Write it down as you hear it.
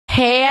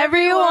Hey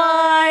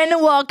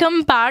everyone!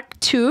 Welcome back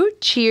to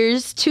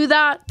Cheers to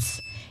That.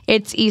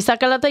 It's Isa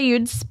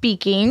Calatayud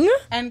speaking.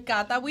 And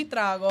Cata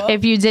Buitrago.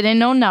 If you didn't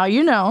know, now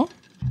you know.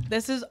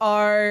 This is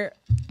our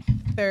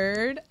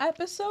third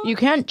episode. You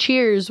can't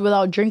cheers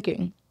without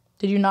drinking.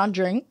 Did you not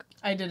drink?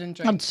 I didn't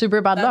drink. That's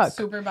super bad luck.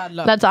 Super bad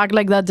luck. Let's act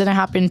like that didn't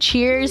happen.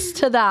 Cheers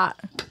to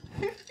that.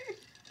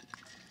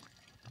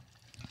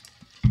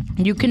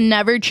 You can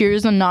never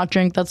cheers and not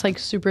drink. That's like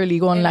super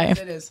illegal in life.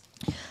 It is.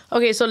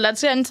 Okay, so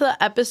let's get into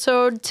the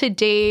episode.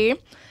 Today,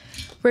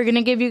 we're going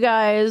to give you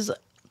guys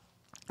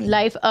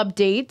life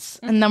updates,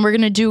 and then we're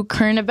going to do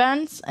current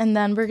events, and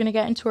then we're going to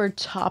get into our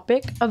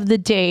topic of the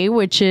day,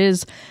 which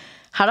is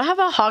how to have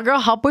a hot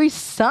girl, hot boy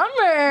summer.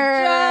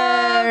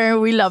 Yeah.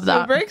 We love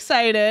that. Super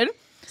excited.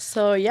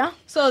 So, yeah.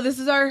 So, this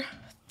is our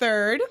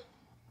third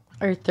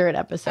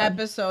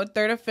episode.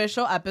 Third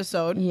official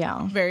episode.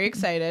 Yeah. Very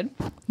excited.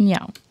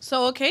 Yeah.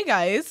 So, okay,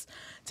 guys,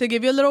 to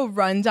give you a little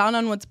rundown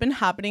on what's been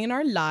happening in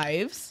our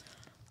lives.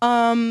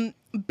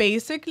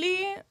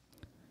 Basically,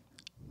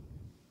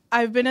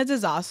 I've been a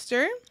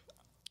disaster.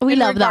 We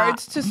love that. In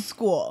regards to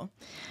school.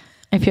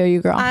 I feel you,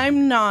 girl.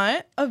 I'm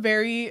not a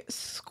very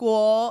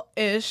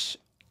school-ish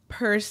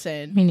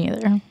person. Me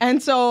neither.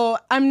 And so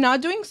I'm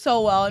not doing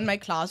so well in my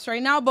class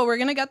right now, but we're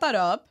going to get that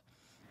up.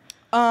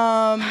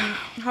 How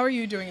are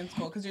you doing in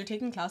school? Because you're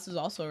taking classes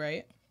also,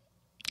 right?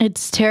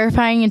 It's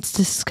terrifying. It's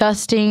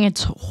disgusting.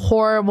 It's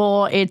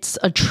horrible. It's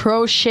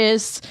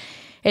atrocious.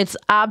 It's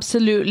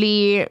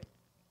absolutely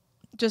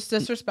just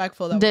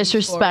disrespectful.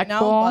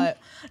 Disrespectful. Right now, but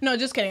no,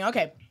 just kidding.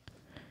 Okay.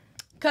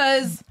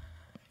 Because,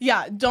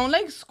 yeah, don't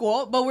like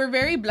school, but we're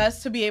very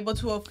blessed to be able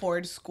to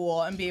afford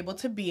school and be able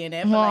to be in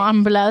it. Well,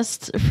 I'm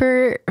blessed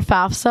for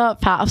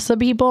FAFSA. FAFSA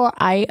people,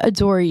 I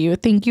adore you.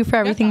 Thank you for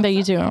everything that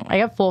you do. I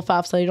get full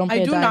FAFSA. You don't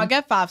pay I do not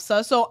get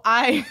FAFSA, so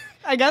I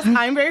guess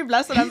I'm very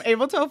blessed that I'm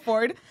able to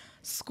afford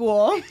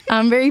school.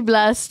 I'm very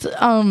blessed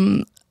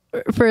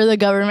for the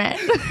government.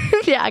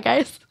 Yeah,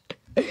 guys.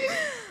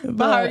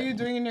 But how are you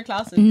doing in your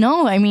classes?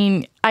 No, I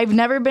mean, I've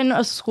never been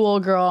a school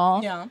girl.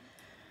 Yeah.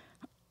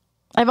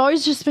 I've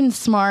always just been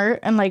smart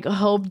and like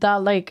hoped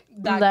that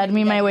led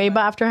me my way. But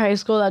after high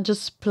school, that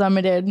just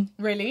plummeted.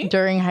 Really?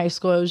 During high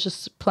school, it was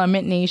just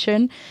plummet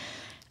nation.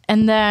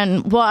 And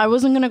then, well, I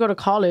wasn't going to go to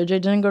college. I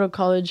didn't go to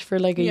college for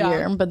like a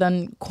year. But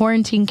then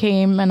quarantine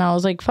came and I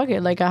was like, fuck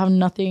it. Like, I have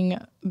nothing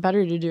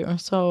better to do.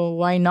 So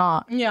why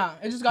not? Yeah,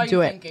 it just got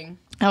you thinking.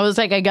 I was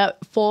like, I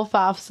got full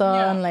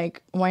FAFSA and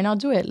like, why not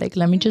do it? Like,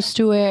 let me just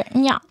do it.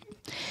 Yeah.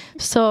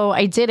 So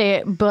I did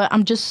it, but I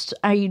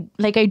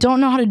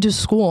don't know how to do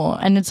school.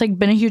 And it's like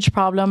been a huge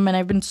problem. And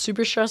I've been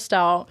super stressed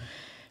out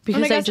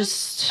because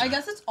I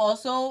guess it's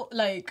also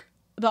like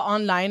the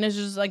online is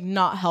just like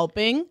not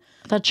helping.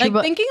 That's true,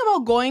 like thinking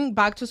about going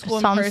back to school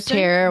in person. Sounds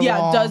terrible.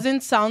 Yeah,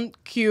 doesn't sound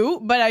cute,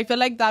 but I feel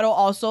like that'll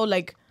also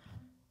like,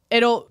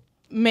 it'll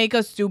make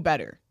us do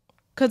better.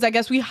 Because I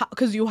guess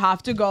because you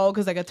have to go,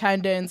 because like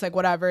attendance, like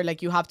whatever,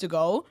 like you have to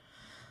go.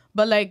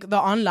 But like the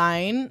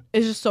online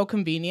is just so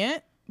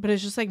convenient, but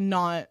it's just like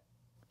not,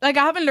 like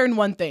I haven't learned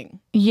one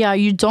thing. Yeah,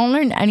 you don't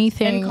learn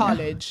anything. In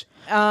college.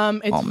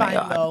 It's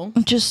fine though.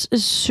 Just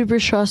it's super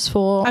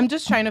stressful. I'm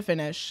just trying to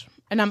finish.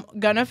 And I'm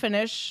gonna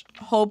finish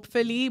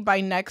hopefully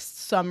by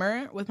next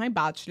summer with my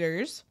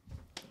bachelor's.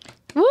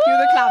 Woo! Cue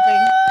the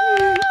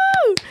clapping.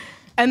 Woo!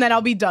 And then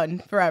I'll be done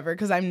forever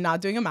because I'm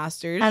not doing a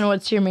master's. And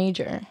what's your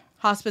major?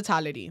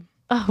 Hospitality.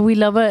 Oh, we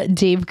love a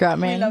Dave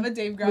Grutman. We love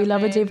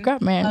a Dave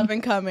Grutman. Up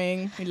and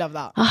coming. We love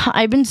that.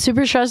 I've been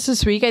super stressed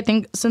this week. I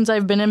think since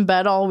I've been in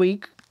bed all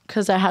week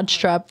because I had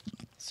strep.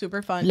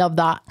 Super fun. Love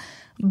that.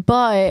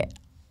 But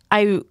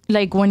I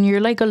like when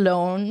you're like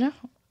alone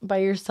by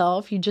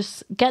yourself, you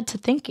just get to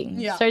thinking.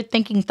 Yeah. Start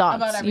thinking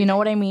thoughts. You know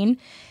what I mean?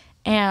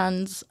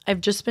 And I've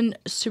just been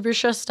super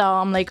stressed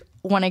out. I'm like,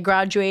 when I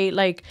graduate,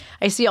 like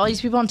I see all these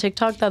people on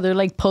TikTok that they're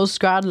like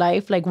post-grad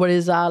life. Like, what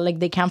is that? Like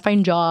they can't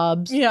find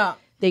jobs. Yeah.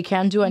 They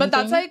can't do anything. But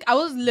that's like, I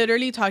was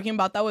literally talking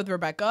about that with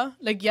Rebecca.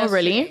 Like yesterday. Oh,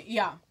 really?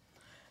 Yeah.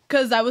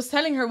 Because I was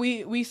telling her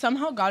we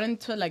somehow got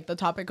into like the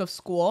topic of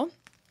school.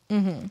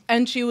 Mm-hmm.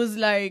 And she was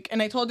like,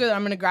 and I told her that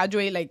I'm going to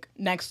graduate like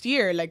next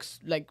year, like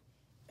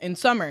in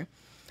summer.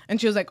 And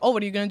she was like, oh,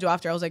 what are you going to do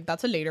after? I was like,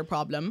 that's a later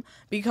problem.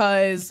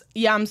 Because,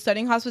 yeah, I'm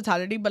studying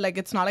hospitality, but, like,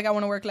 it's not like I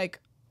want to work, like,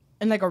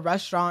 in, like, a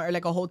restaurant or,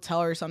 like, a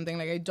hotel or something.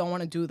 Like, I don't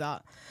want to do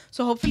that.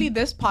 So, hopefully,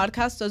 this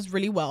podcast does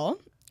really well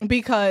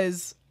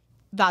because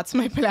that's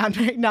my plan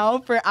right now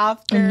for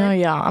after. No,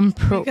 yeah, I'm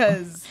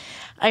Because...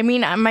 I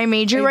mean, my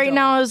major right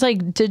now is,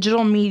 like,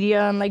 digital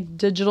media and, like,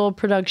 digital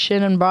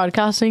production and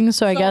broadcasting.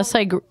 So I guess,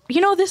 like, you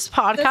know, this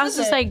podcast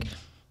is like...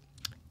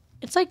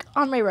 It's like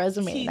on my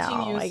resume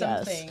now, I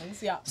guess.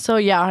 Things, yeah. So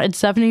yeah,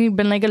 it's definitely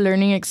been like a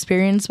learning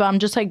experience, but I'm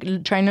just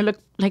like trying to look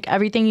like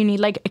everything you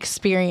need, like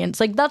experience.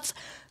 Like that's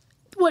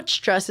what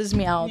stresses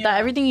me out, that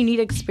everything you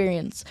need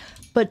experience.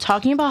 But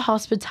talking about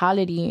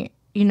hospitality,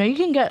 you know, you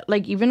can get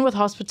like, even with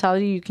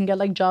hospitality, you can get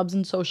like jobs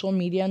in social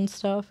media and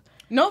stuff.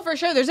 No, for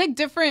sure. There's like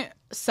different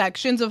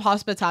sections of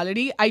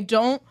hospitality.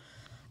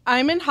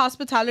 I'm in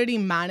hospitality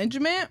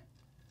management,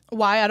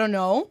 Why? I don't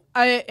know.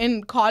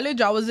 In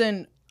college, I was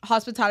in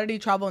hospitality,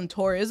 travel, and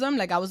tourism.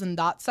 Like, I was in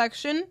that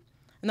section.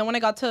 And then when I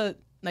got to,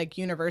 like,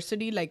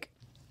 university, like,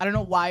 I don't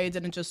know why I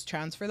didn't just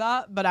transfer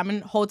that, but I'm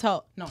in not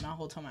hotel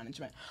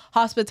management,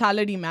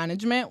 hospitality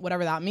management,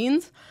 whatever that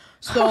means.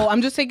 So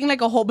I'm just taking,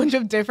 like, a whole bunch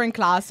of different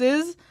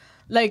classes.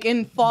 Like,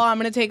 in fall, I'm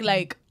going to take,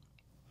 oh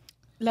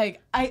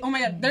my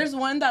God, there's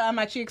one that I'm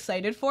actually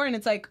excited for, and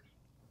it's like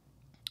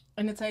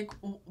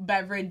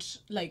beverage,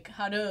 like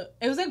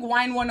it was like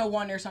wine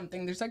 101 or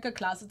something. There's like a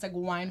class, it's like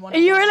wine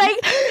 101. You were like,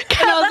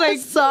 and I was like,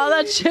 saw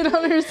that shit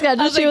on her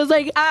schedule. She was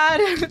like,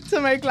 add it to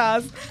my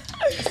class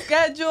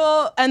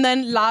schedule. And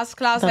then last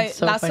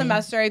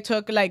semester I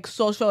took like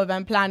social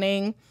event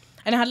planning,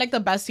 and I had like the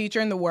best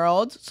teacher in the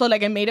world. So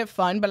like I made it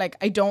fun, but like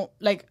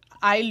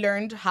I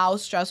learned how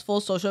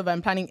stressful social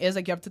event planning is.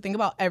 Like, you have to think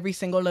about every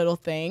single little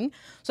thing.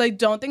 So I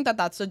don't think that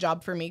that's a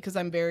job for me, because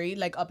I'm very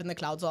like up in the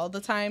clouds all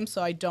the time.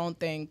 So I don't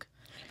think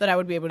that I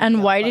would be able to.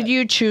 And why did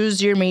you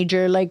choose your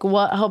major? Like,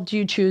 what helped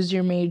you choose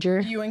your major?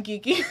 You and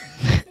Kiki.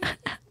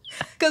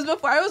 Because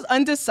before I was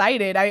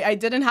undecided. I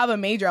didn't have a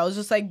major. I was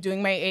just like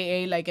doing my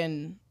AA I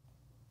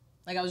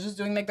was just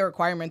doing like the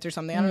requirements or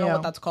something. I don't know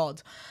what that's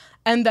called.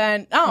 And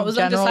then, I was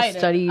undecided.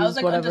 Studies, I was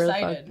like whatever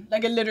undecided.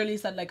 Like, it literally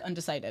said like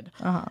undecided.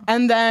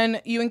 And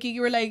then you and Kiki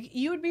were like,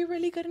 you would be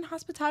really good in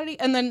hospitality.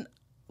 And then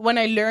when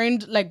I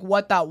learned like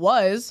what that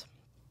was,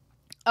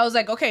 I was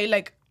like, okay,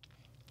 like,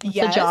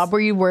 yes. It's a job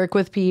where you work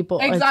with people.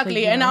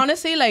 Exactly. And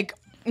honestly, like,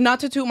 not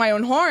to toot my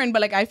own horn,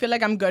 but like, I feel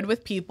like I'm good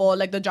with people.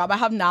 Like, the job I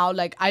have now,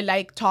 like, I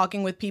like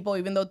talking with people,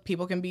 even though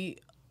people can be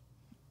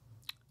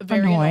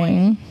very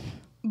annoying.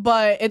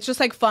 But it's just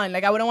like fun.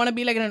 Like, I wouldn't want to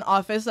be like in an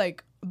office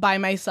like by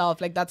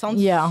myself. Like, that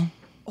sounds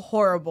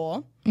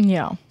horrible.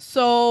 Yeah.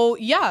 So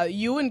yeah,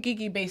 you and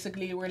Kiki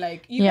basically were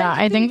like,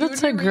 I think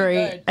that's a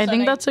great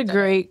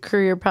great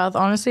career path.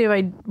 Honestly, if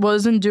I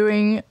wasn't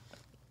doing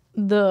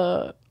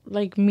the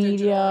like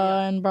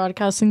media and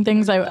broadcasting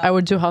things, I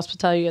would do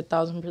hospitality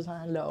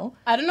 1,000% low.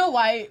 I don't know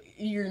why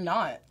you're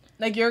not.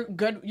 Like, you're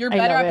good. You're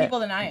better at people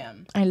than I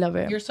am. I love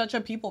it. You're such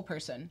a people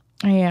person.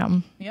 I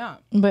am. Yeah.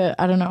 But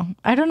I don't know.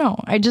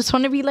 I just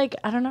want to be like,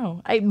 I don't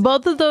know.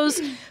 Both of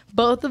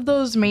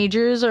those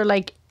majors are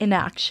like in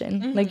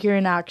action. Mm-hmm. Like, you're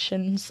in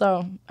action.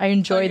 So I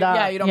enjoy that.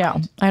 Yeah, you don't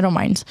mind. I don't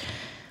mind.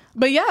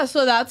 But yeah,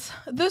 so that's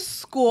the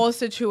school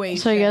situation.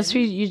 So I guess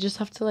you just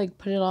have to like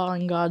put it all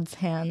in God's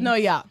hands. No,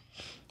 yeah.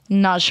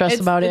 Not stress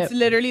about it. It's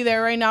literally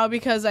there right now,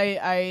 because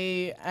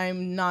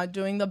I'm not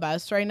doing the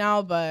best right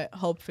now, but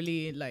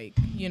hopefully, like,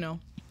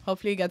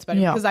 hopefully it gets better.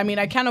 Because I mean,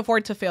 I can't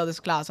afford to fail this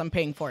class. I'm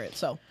paying for it.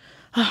 So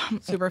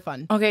super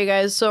fun. Okay,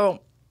 guys.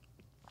 So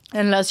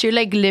unless you're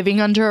like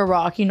living under a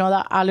rock, you know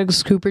that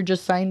Alex Cooper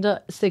just signed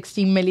a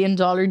 $60 million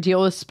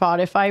deal with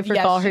Spotify for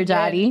Call Her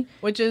Daddy,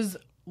 which is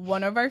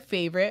one of our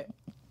favorite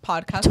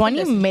podcasts.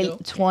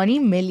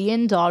 $20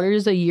 million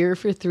a year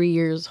for 3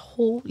 years.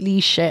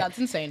 Holy shit. That's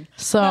insane.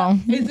 So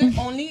is it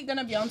only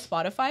gonna be on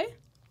Spotify?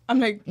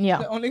 I'm like,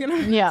 yeah, only gonna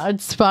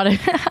it's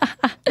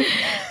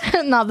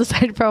Spotify. Not the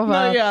side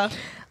profile. No, yeah.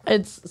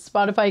 It's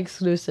Spotify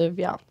exclusive,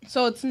 yeah.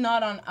 So it's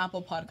not on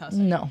Apple Podcasts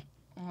No.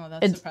 anymore. Oh,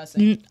 that's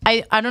depressing.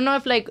 I don't know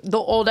if like the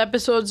old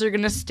episodes are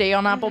gonna stay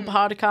on Apple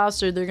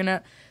Podcasts, or they're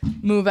gonna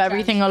move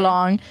everything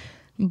along.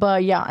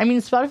 But yeah, I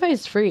mean, Spotify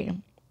is free.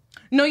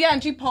 No, yeah,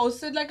 and she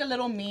posted like a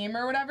little meme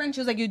or whatever, and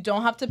she was like, you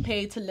don't have to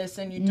pay to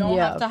listen. You don't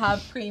have to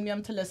have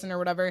premium to listen or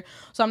whatever.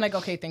 So I'm like,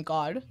 okay, thank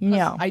God.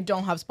 Yeah. I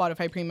don't have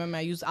Spotify premium.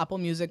 I use Apple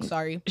Music,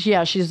 sorry.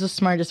 Yeah, she's the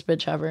smartest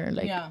bitch ever.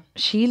 Like,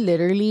 she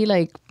literally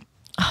like,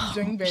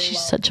 she's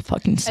such a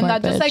fucking smart bitch.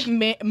 And that just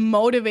like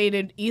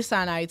motivated Isa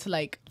and I to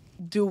like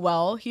do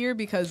well here,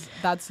 because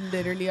that's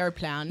literally our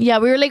plan. Yeah,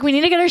 we were like, we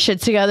need to get our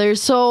shit together.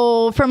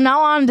 So from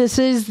now on, this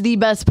is the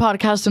best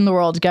podcast in the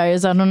world,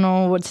 guys. I don't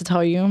know what to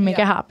tell you. Make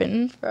it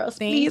happen for us,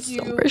 please.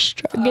 So we're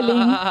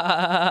struggling.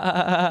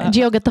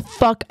 Gio, get the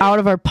fuck out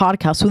of our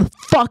podcast. Who the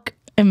fuck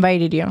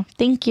invited you?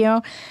 Thank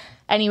you.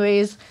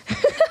 Anyways,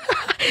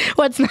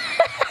 what's next?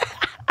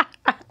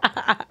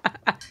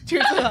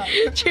 Cheers to that.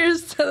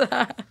 Cheers to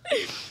that.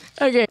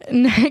 Okay,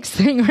 next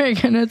thing we're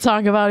gonna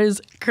talk about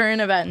is current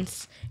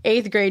events.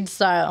 8th grade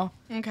style.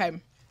 Okay.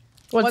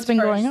 What's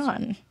been going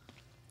on?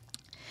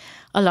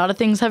 A lot of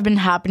things have been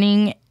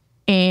happening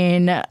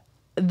in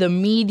the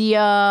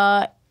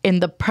media, in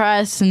the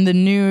press, in the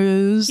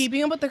news.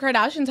 Keeping Up with the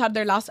Kardashians had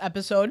their last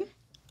episode.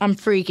 I'm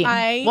freaking.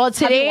 Have you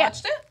watched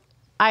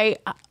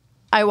it?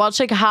 I watched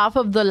like half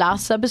of the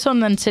last episode,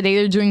 and then today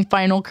they're doing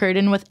Final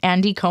Curtain with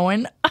Andy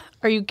Cohen.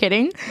 Are you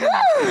kidding?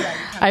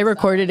 I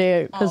recorded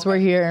it because we're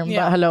here.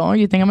 Yeah. But hello,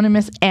 you think I'm going to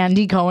miss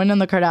Andy Cohen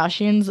and the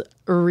Kardashians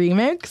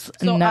remix?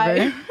 So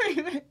never.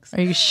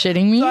 Are you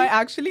shitting me? So I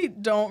actually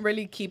don't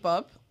really keep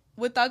up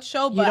with that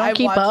show. But you don't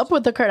keep up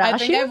with the Kardashians? I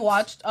think I've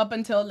watched up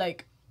until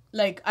like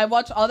Like, I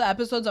watched all the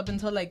episodes up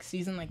until, like,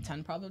 season, like,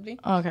 10, probably.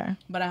 Okay.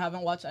 But I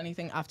haven't watched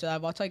anything after that.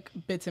 I've watched, like,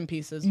 bits and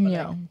pieces, but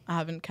like, I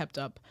haven't kept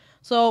up.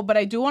 So, but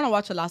I do want to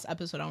watch the last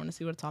episode. I want to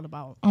see what it's all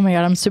about. Oh, my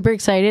God. I'm super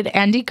excited.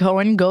 Andy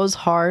Cohen goes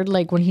hard.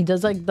 Like, when he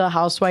does, like, the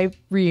housewife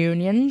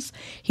reunions,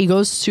 he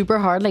goes super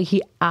hard. Like,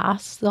 he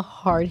asks the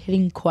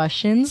hard-hitting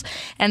questions.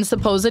 And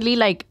supposedly,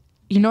 like,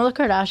 you know the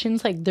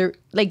Kardashians, like, they're,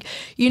 like,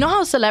 you know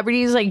how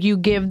celebrities, like, you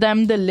give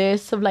them the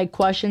list of, like,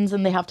 questions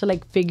and they have to,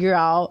 like, figure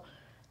out,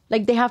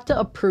 like, they have to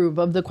approve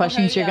of the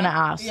questions you're gonna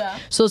ask. Yeah.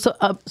 So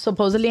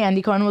supposedly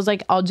Andy Cohen was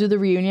like, I'll do the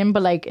reunion,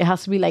 but, like, it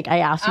has to be, like, I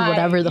ask you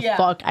whatever the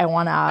fuck I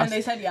want to ask. And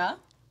they said, yeah?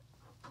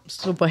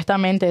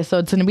 Supuestamente. So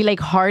it's gonna be, like,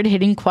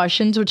 hard-hitting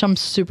questions, which I'm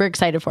super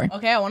excited for.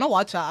 Okay, I want to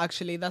watch that,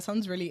 actually. That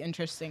sounds really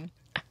interesting.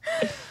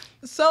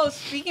 So,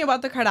 speaking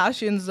about the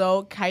Kardashians,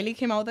 though, Kylie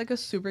came out with, like, a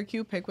super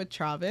cute pic with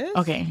Travis.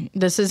 Okay,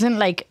 this isn't,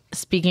 like,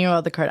 speaking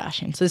about the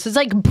Kardashians. This is,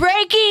 like,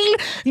 breaking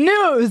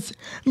news!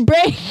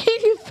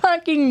 Breaking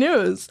fucking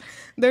news!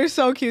 They're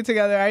so cute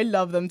together. I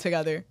love them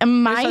together.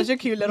 And they're such a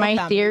cute little family.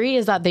 My theory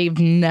is that they've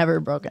never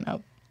broken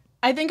up.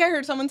 I think I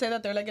heard someone say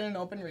that they're, like, in an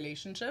open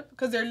relationship.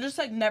 Because they're just,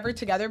 like, never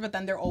together, but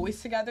then they're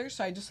always together.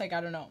 So, I just, like,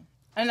 I don't know.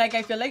 And, like,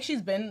 I feel like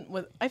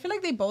I feel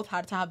like they both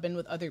had to have been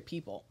with other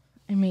people.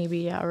 Maybe,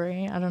 yeah,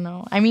 right? I don't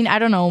know. I mean, I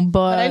don't know,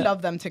 but I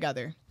love them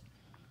together.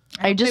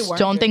 I just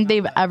don't think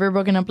they've ever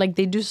broken up. Like,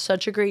 they do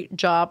such a great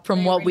job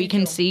from what we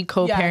can see,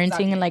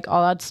 co-parenting and, like,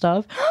 all that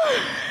stuff.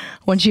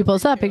 When she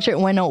posted that picture,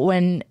 when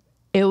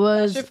it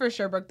was... That shit for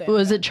sure broke the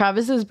Was it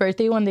Travis's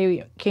birthday when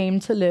they came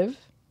to live?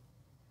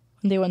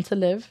 When they went to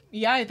live?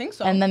 Yeah, I think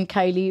so. And then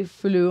Kylie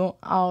flew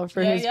out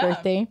for his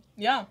birthday.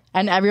 Yeah.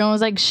 And everyone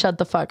was like, shut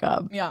the fuck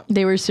up. Yeah.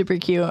 They were super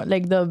cute.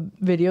 Like, the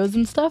videos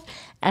and stuff.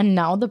 And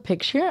now the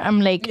picture, I'm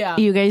like,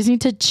 you guys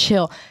need to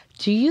chill.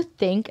 Do you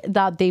think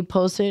that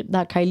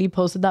Kylie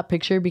posted that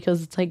picture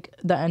because it's, like,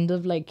 the end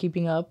of, like,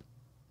 Keeping Up?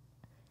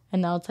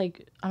 And now it's,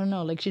 like, I don't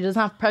know. Like, she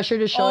doesn't have pressure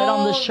to show it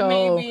on the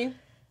show.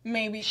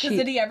 Maybe. Because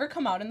did he ever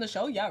come out in the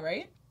show? Yeah,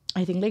 right?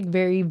 I think, like,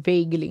 very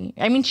vaguely.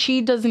 I mean,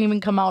 she doesn't even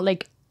come out,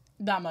 like...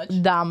 That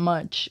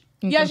much.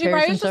 Yeah, she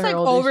probably was just, like,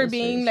 over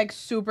being, like,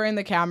 super in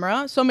the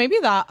camera. So maybe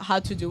that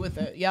had to do with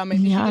it. Yeah,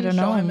 maybe she didn't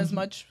show him as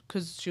much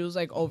because she was,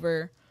 like,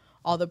 over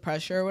all the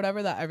pressure or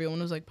whatever that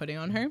everyone was, like, putting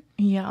on her.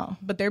 Yeah.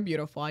 But they're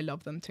beautiful. I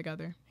love them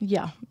together.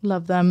 Yeah,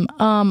 love them.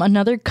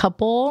 Another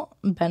couple,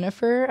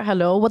 Bennifer.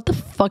 Hello, what the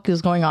fuck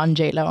is going on,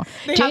 J-Lo?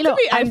 J-Lo,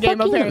 I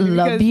fucking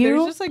love you.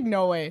 There's just, like,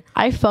 no way.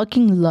 I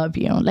fucking love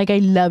you. Like, I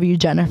love you,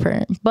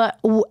 Jennifer. But,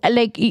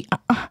 like,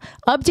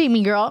 update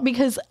me, girl,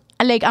 because...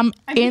 Like, I'm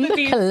in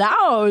the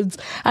clouds.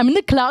 I'm in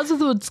the clouds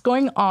with what's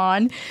going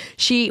on.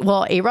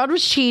 A-Rod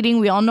was cheating.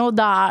 We all know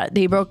that.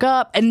 They broke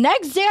up. And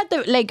next day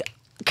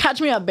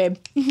catch me up, babe.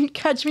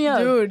 Catch me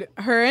up. Dude,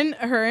 her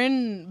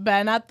and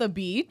Ben at the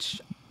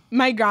beach.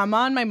 My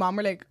grandma and my mom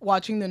were, like,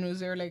 watching the news.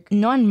 They were like...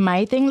 No, and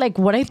my thing, like,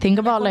 what I think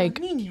about, like...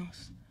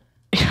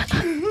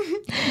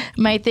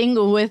 my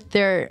thing with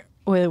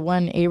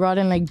when A-Rod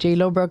and, like,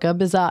 J-Lo broke up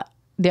is that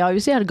they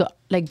obviously had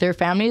their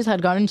families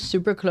had gotten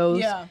super close.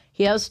 Yeah.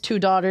 He has 2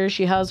 daughters.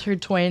 She has her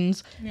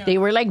twins. Yeah. They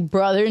were, like,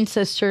 brother and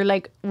sister,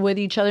 like, with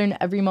each other in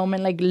every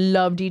moment, like,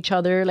 loved each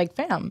other, like,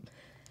 fam.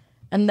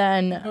 And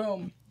then,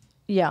 boom.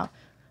 Yeah.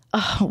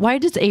 Why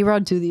does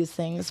A-Rod do these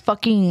things?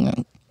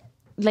 Fucking,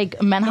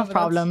 like, men have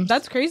problems.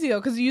 That's crazy,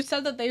 though, because you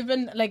said that they've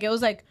been, like, it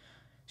was, like,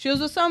 she was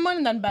with someone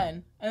and then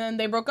Ben. And then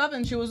they broke up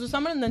and she was with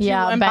someone and then she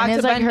went back to Ben. Yeah, Ben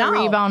is, like, her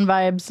rebound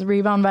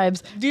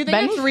vibes. Do you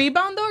think it's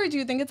rebound, though? Or do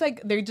you think it's,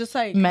 like, they're just,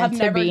 like,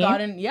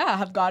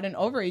 have gotten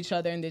over each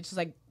other and they just,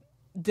 like,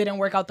 didn't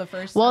work out the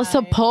first time? Well,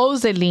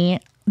 supposedly,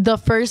 the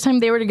first time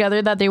they were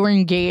together that they were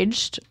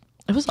engaged,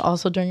 it was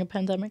also during a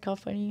pandemic. How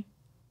funny.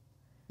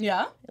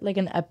 Yeah? Like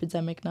an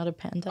epidemic, not a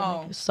pandemic.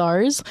 Oh.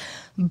 SARS.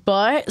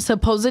 But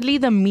supposedly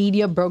the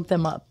media broke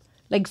them up.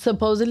 Like,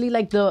 supposedly,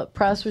 like, the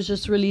press was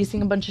just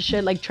releasing a bunch of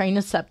shit, like, trying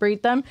to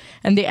separate them.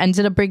 And they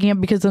ended up breaking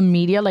up because of the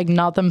media, like,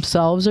 not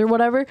themselves or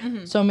whatever.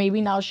 Mm-hmm. So maybe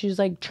now she's,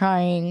 like,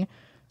 trying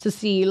to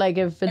see, like,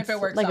 if it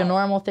like out. A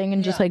normal thing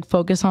and just, like,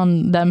 focus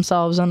on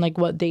themselves and, like,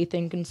 what they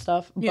think and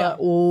stuff. Yeah.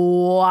 But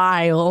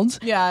wild.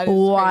 Yeah,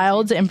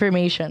 wild crazy.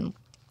 Information.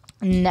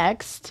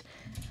 Next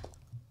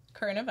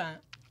current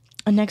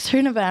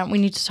event we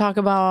need to talk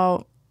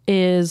about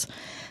is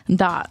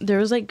that there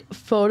was, like,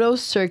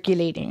 photos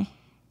circulating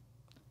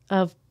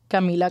of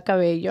Camila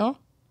Cabello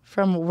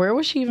from, where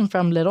was she even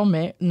from? Little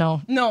Mix?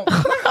 No.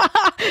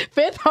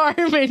 Fifth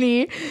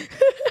Harmony.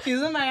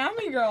 She's a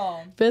Miami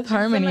girl. Fifth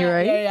Harmony,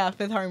 right? Yeah,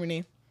 Fifth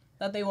Harmony.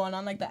 That they won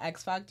on, like, the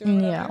X Factor.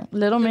 Yeah,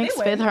 Little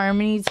Mix, Fifth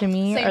Harmony to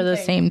me are the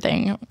same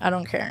thing. I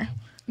don't care.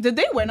 Did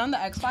they win on the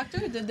X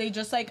Factor? Did they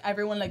just, like,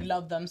 everyone, like,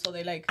 loved them, so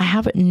they, like... I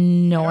have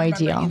no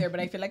idea. Either, but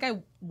I feel like I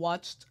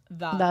watched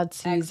that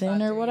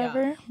season or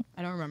whatever. Yeah.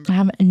 I don't remember. I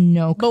have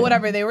no clue. But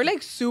whatever, they were,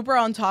 like, super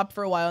on top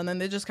for a while, and then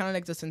they just kind of,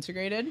 like,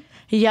 disintegrated.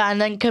 Yeah, and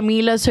then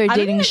Camila started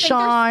dating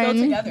Sean. They're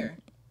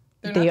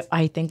still together.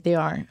 I think they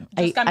are.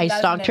 I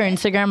stalked her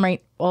Instagram,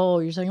 right? Oh,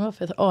 you're talking about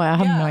Fifth? Oh, I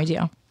have no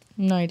idea.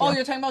 No idea. Oh,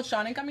 you're talking about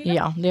Sean and Camila?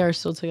 Yeah, they are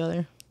still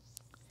together.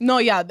 No,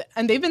 yeah,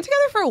 and they've been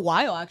together for a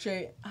while,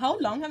 actually. How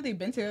long have they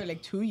been together?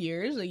 Like 2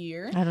 years, a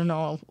year? I don't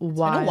know. It's been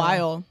a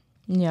while.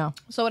 Yeah.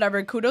 So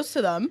whatever, kudos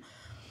to them.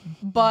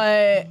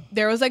 But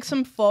there was like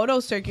some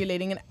photos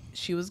circulating, and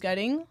she was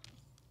getting...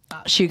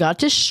 She got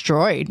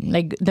destroyed.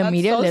 Like, the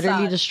media so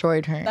literally sad.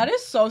 destroyed her. That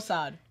is so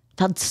sad.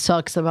 That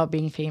sucks about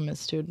being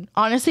famous, dude.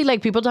 Honestly,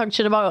 like, people talk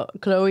shit about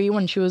Chloe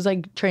when she was,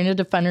 like, trying to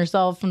defend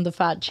herself from the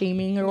fat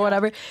shaming or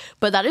whatever.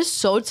 But that is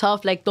so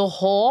tough. Like, the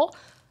whole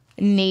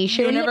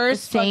nation Universe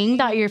saying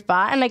that you're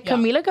fat. And, like,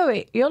 Camila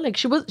Cabello, like,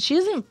 she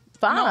isn't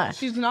fat. No,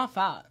 she's not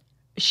fat.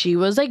 She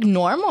was, like,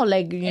 normal.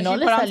 Like, you know,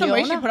 she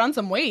put on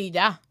some weight,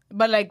 yeah.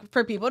 But, like,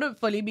 for people to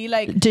fully be,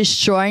 like...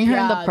 destroying her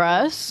in the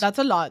press. That's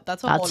a lot.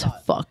 That's a whole lot.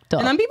 That's fucked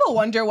up. And then people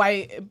wonder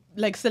why,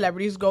 like,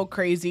 celebrities go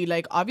crazy.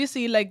 Like,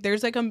 obviously, like,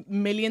 there's, like,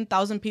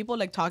 1,000,000 people,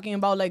 like, talking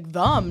about, like,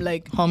 them.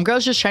 Like...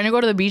 Homegirl's just trying to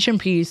go to the beach in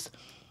peace.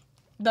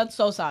 That's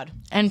so sad.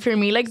 And for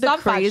me, like, the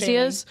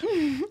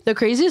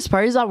craziest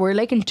part is that we're,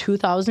 like, in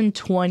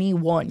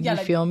 2021. Yeah, you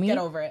like, feel me? Get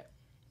over it.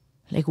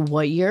 Like,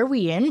 what year are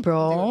we in,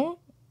 bro?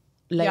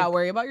 Like, yeah,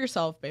 worry about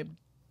yourself, babe.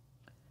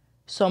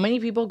 So many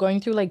people going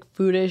through, like,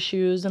 food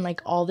issues and,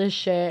 like, all this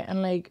shit.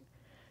 And, like,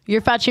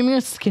 you're fat shaming a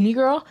skinny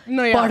girl?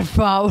 No, yeah. Por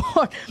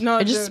favor. No,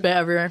 I just spit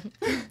everywhere.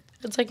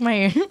 It's, like,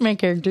 my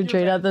character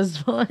trait at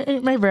this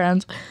point. My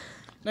brand.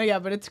 No, yeah,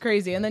 but it's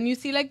crazy. And then you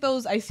see, like,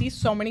 those... I see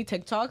so many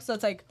TikToks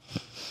that's, like...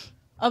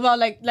 about,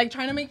 like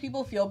trying to make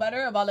people feel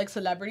better about, like,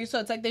 celebrities. So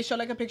it's, like, they show,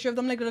 like, a picture of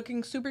them, like,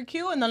 looking super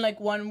cute. And then, like,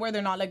 one where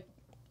they're not, like...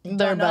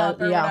 they're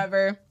bad, or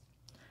whatever.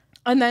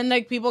 And then,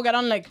 like, people get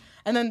on, like...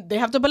 And then they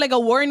have to put, like, a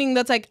warning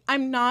that's, like,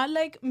 I'm not,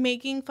 like,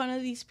 making fun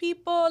of these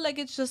people. Like,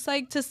 it's just,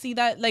 like, to see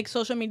that, like,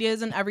 social media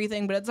isn't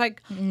everything. But it's,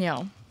 like...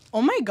 Yeah.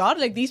 Oh, my God.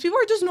 Like, these people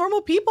are just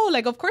normal people.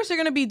 Like, of course they're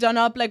going to be done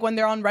up, like, when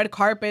they're on red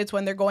carpets,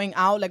 when they're going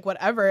out, like,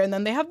 whatever. And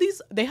then they have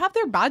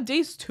their bad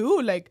days, too.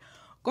 Like,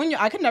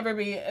 I could never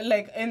be,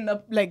 like, in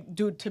the... Like,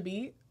 dude, to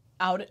be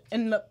out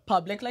in the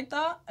public like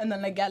that and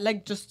then, like, get,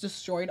 like, just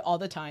destroyed all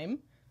the time.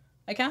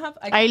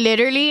 I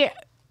literally...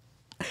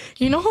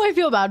 You know who I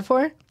feel bad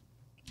for?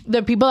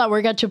 The people that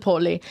work at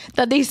Chipotle,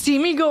 that they see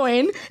me go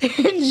in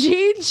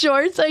jean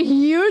shorts, a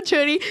huge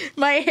hoodie,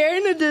 my hair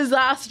in a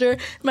disaster,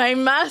 my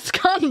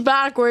mask on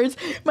backwards,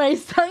 my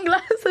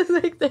sunglasses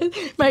like this,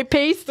 my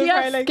pasty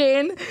ass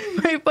skin,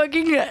 my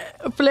fucking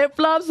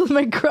flip-flops with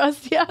my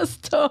crusty ass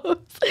toes.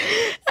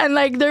 And,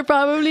 like, they're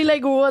probably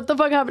like, what the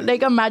fuck happened?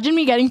 Like, imagine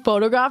me getting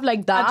photographed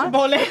like that. At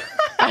Chipotle.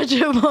 At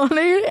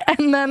Chipotle.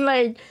 And then,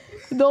 like,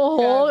 the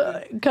whole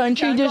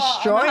country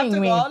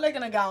destroying me. Go out, like,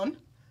 in a gown.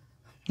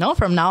 No,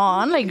 from now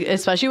on, like,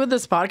 especially with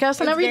this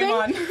podcast and everything,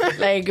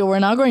 like, we're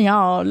not going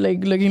out,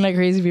 like, looking like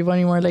crazy people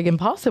anymore. Like,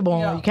 impossible.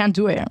 Yeah. You can't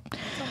do it.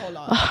 It's a whole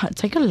lot.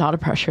 It's like a lot of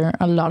pressure,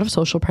 a lot of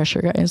social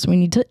pressure, guys. We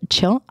need to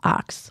chill,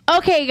 axe.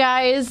 Okay,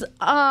 guys.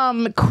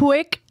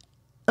 Quick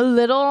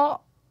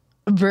little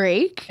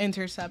break.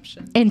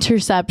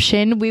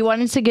 Interception. We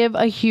wanted to give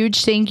a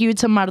huge thank you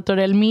to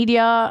Martorell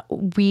Media.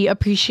 We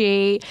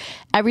appreciate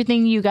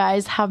everything you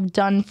guys have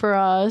done for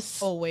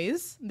us.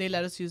 Always. They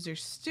let us use their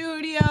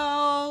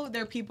studio.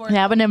 Their people are They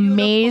have an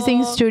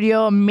amazing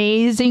studio,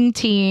 amazing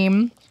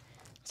team.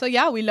 So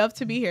yeah, we love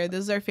to be here. This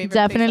is our favorite.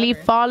 Definitely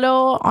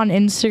follow on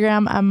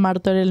Instagram at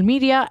Martorell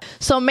Media.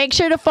 So make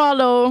sure to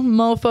follow,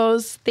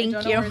 mofos. Thank you.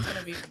 I don't know where it's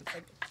gonna be.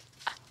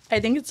 I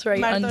think it's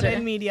right under.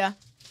 Martorell Media.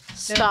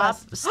 Stop.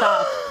 Look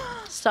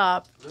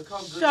how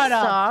good. Shut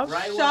up.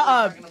 Right. Shut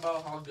up.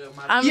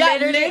 I'm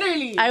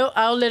literally.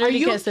 I'll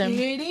literally kiss him. Are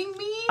you kidding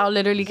me? I'll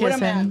literally kiss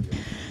him.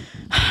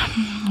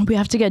 We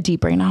have to get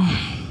deep right now.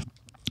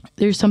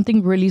 There's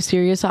something really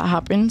serious that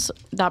happens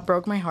that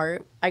broke my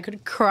heart. I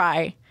could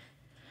cry.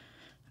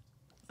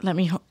 Let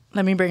me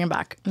bring it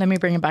back. Let me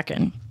bring it back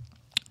in.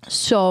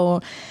 So,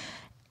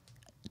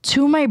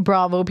 to my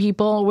Bravo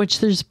people,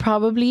 which there's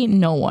probably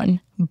no one,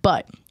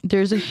 but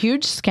there's a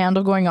huge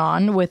scandal going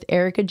on with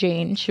Erika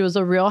Jayne. She was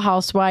a Real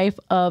Housewife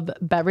of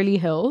Beverly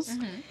Hills.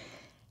 Mm-hmm.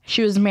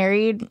 She was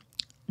married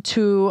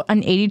to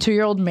an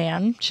 82-year-old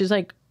man. She's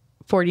like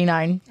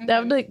 49. Mm-hmm. They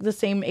have like the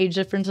same age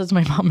difference as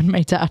my mom and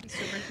my dad.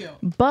 Super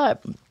cute.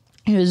 But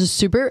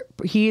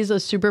he's a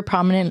super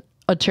prominent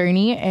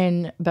attorney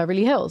in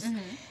Beverly Hills. Mm-hmm.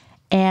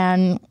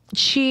 And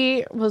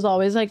she was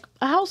always like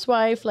a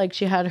housewife, like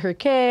she had her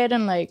kid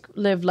and like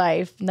lived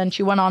life. And then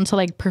she went on to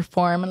like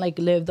perform and like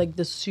live like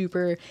the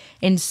super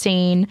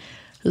insane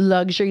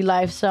luxury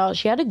lifestyle.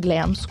 She had a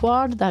glam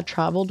squad that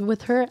traveled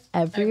with her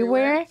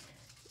everywhere.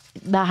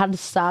 That had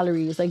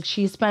salaries. Like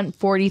she spent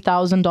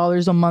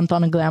 $40,000 a month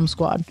on a glam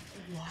squad.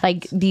 What?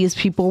 Like these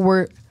people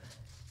were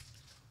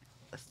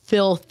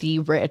filthy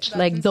rich. That's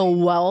like insane. The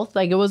wealth,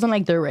 like it wasn't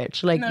like they're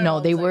rich. Like no,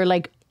 they were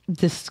like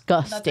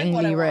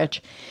disgustingly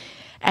rich.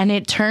 And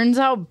it turns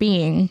out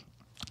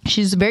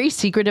she's very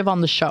secretive on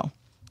the show,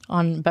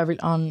 on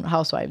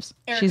Housewives.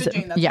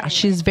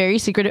 She's very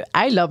secretive.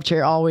 I loved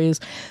her always,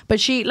 but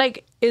she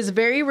like is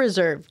very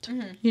reserved.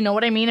 Mm-hmm. You know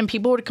what I mean? And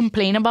people would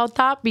complain about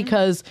that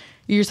because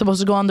you're supposed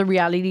to go on the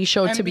reality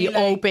show and to be like,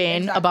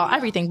 open about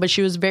everything, but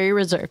she was very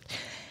reserved.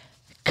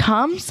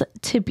 Comes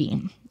to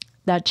be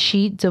that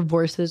she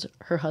divorces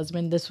her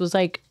husband. This was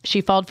like,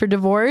 she filed for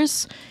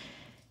divorce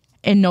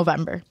in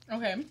November.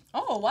 Okay.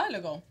 Oh, a while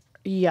ago.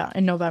 Yeah,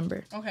 in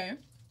November. Okay.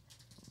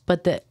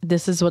 But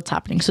this is what's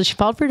happening. So she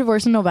filed for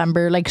divorce in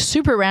November, like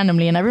super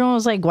randomly. And everyone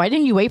was like, why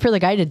didn't you wait for the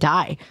guy to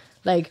die?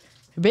 Like,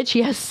 bitch,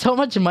 he has so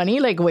much money.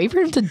 Like, wait for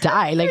him to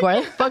die. Like,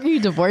 why the fuck are you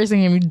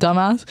divorcing him, you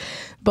dumbass?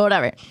 But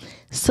whatever.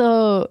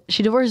 So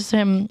she divorces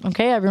him.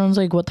 Okay, everyone's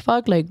like, what the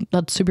fuck? Like,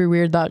 that's super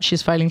weird that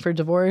she's filing for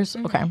divorce.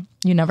 Mm-hmm. Okay,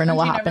 you never know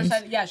what happens.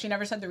 She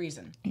never said the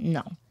reason.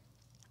 No.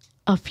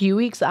 A few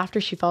weeks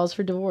after she files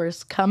for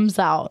divorce, comes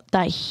out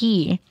that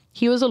he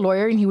was a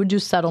lawyer and he would do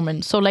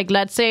settlements. So, like,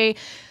 let's say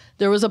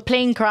there was a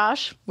plane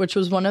crash, which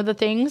was one of the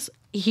things.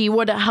 He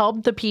would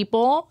help the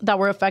people that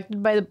were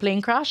affected by the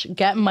plane crash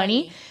get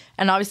money.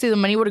 And obviously the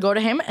money would go to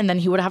him, and then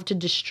he would have to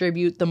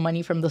distribute the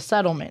money from the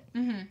settlement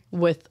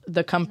with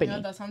the company. Yeah,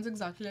 that sounds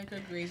exactly like a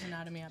Grey's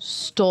Anatomy episode.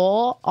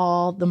 Stole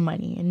all the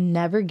money and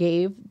never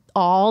gave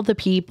all the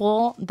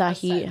people that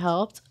he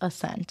helped a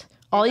cent.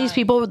 All these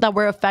people that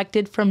were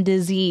affected from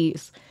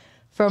disease,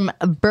 from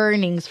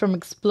burnings, from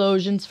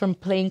explosions, from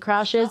plane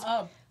crashes,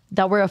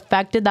 that were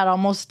affected, that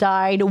almost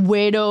died,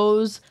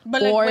 widows,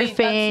 but like, orphans.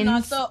 Wait,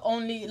 that's not the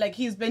only, like,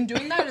 he's been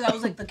doing that, or that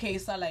was like the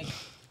case that like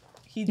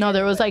he No,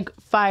 there was like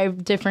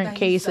 5 different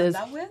cases.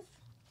 That with?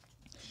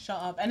 Shut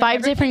up. And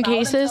 5 different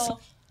cases.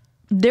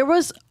 There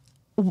was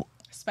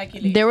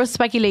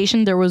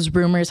speculation. There was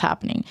rumors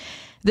happening.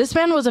 This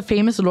man was a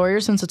famous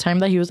lawyer since the time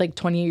that he was like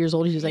 28 years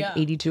old. He was like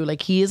 82.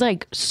 Like, he is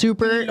like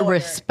super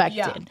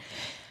respected.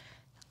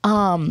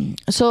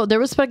 So there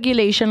was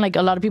speculation, like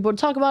a lot of people would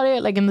talk about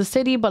it, like in the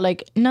city, but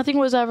like nothing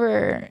was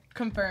ever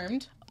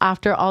confirmed.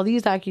 After all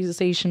these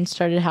accusations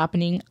started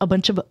happening, a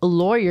bunch of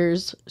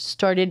lawyers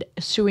started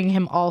suing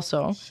him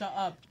also. Shut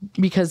up.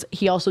 Because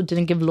he also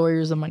didn't give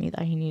lawyers the money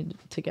that he needed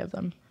to give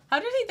them. How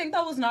did he think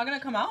that was not going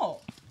to come out?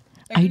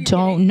 Like, I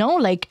don't know.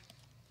 Like,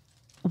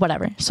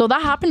 whatever. So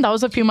that happened. That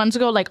was a few months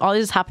ago. Like, all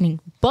this is happening.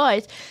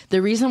 But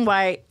the reason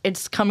why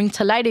it's coming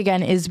to light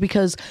again is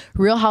because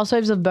Real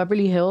Housewives of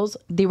Beverly Hills,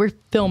 they were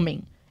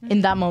filming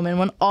in that moment.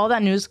 When all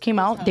that news came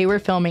out, they were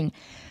filming.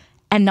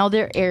 And now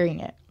they're airing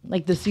it.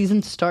 Like, the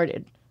season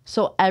started.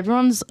 So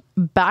everyone's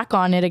back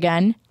on it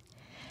again.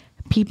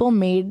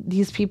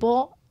 These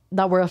people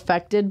that were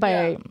affected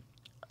by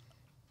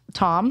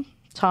Tom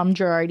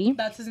Girardi.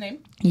 That's his name?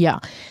 Yeah.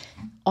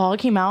 All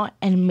came out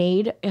and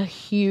made a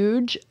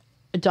huge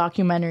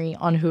documentary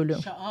on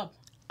Hulu. Shut up.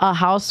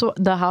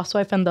 The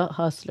Housewife and the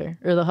Hustler.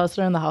 Or the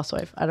Hustler and the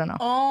Housewife. I don't know.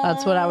 Oh,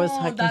 that's what I was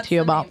talking to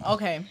you about. Name.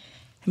 Okay.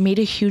 Made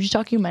a huge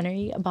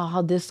documentary about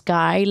how this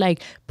guy,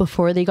 like,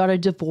 before they got a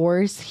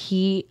divorce,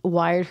 he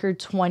wired her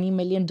 $20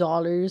 million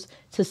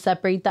to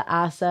separate the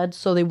assets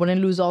so they wouldn't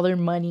lose all their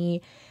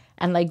money.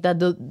 And, like, that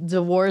the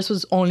divorce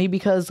was only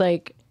because,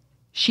 like,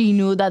 she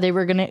knew that they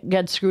were going to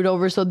get screwed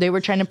over, so they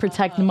were trying to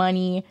protect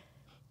money.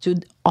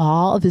 Dude,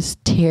 all of this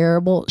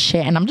terrible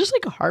shit. And I'm just,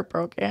 like,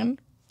 heartbroken.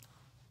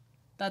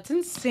 That's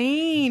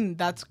insane.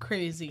 That's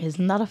crazy.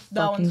 Isn't that a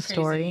fucking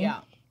story? Yeah.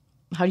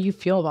 How do you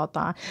feel about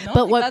that? No,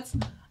 but like,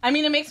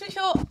 it makes me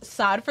feel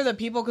sad for the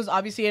people, because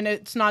obviously, and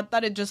it's not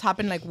that it just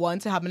happened like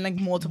once, it happened like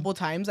multiple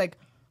times. Like,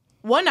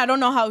 one, I don't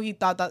know how he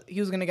thought that he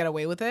was gonna get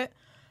away with it.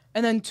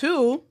 And then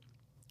 2,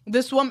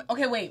 this woman,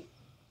 okay, wait.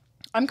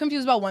 I'm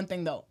confused about one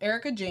thing though.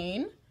 Erika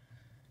Jayne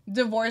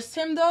divorced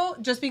him though,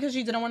 just because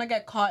she didn't want to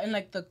get caught in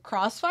like the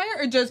crossfire,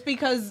 or just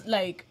because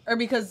like, I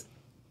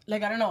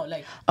don't know,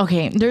 like.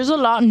 Okay, there's a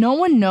lot, no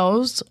one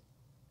knows.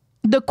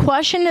 The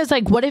question is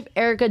like, what if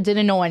Erika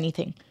didn't know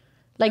anything?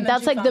 Like,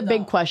 that's like the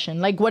big question.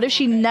 Like, what if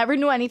she never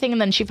knew anything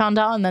and then she found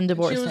out and then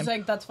divorced him? She was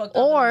like, that's fucked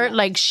up. Or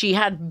like she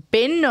had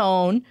been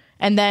known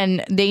and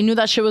then they knew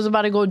that shit was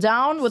about to go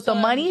down with the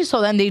money,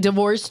 so then they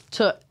divorced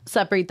to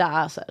separate the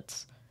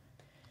assets.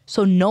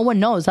 So no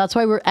one knows. That's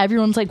why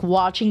everyone's like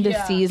watching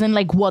this season,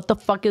 like what the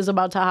fuck is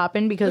about to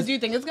happen, because. But do you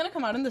think it's gonna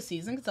come out in the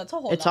season? Because that's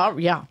a whole. It's all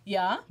Yeah.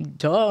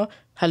 Duh.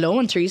 Hello,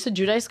 when Teresa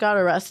Giudice got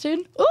arrested.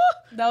 Ooh,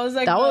 that was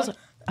like.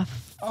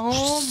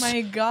 Oh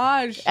my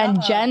gosh. And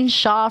Jen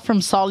Shah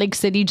from Salt Lake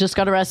City just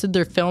got arrested.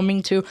 They're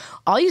filming too.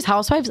 All these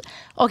housewives.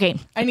 Okay.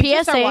 I need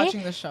to start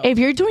watching the show. If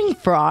you're doing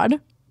fraud,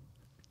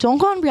 don't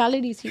go on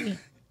reality TV.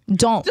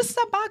 Don't. Just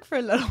step back for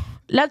a little.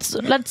 Let's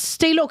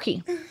stay low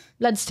key.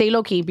 Let's stay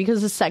low key,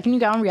 because the second you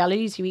get on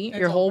reality TV,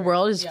 your whole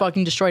world is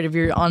fucking destroyed if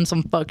you're on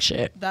some fuck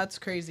shit. That's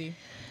crazy.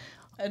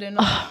 I didn't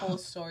know the whole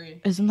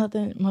story. Isn't that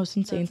the most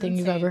insane thing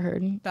you've ever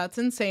heard? That's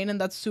insane, and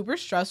that's super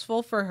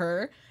stressful for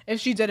her. If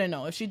she didn't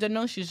know. If she did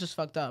know, she's just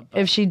fucked up.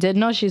 But. If she did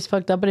know, she's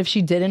fucked up. But if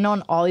she didn't know,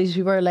 and all these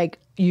people are like,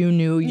 you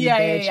knew, you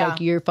bitch. Yeah.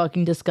 Like, you're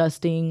fucking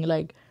disgusting.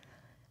 Like,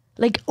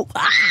 But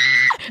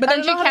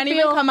then she can't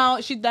even come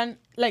out.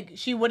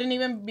 She wouldn't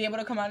even be able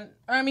to come out.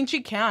 Or, I mean,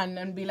 she can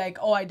and be like,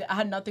 oh, I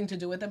had nothing to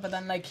do with it. But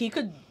then, like, he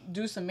could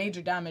do some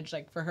major damage,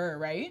 like, for her,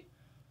 right?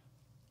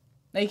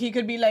 Like, he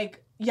could be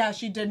like, yeah,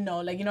 she did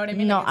know. Like, you know what I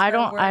mean? No, like,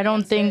 I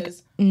don't think.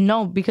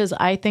 No, because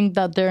I think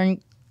that they're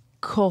in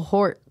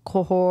cohorts.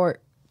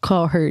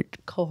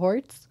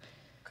 Cahoots?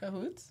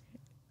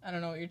 I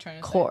don't know what you're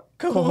trying to say.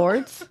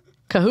 Cohorts.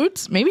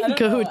 cahoots, maybe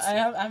cahoots. I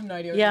have no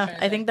idea. Yeah,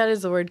 I think that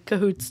is the word,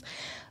 cahoots.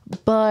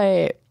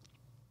 But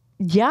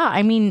yeah,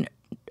 I mean,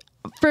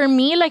 for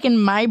me, like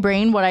in my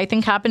brain, what I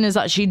think happened is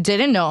that she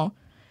didn't know.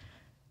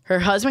 Her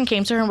husband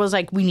came to her and was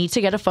like, we need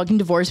to get a fucking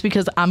divorce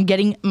because I'm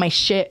getting my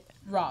shit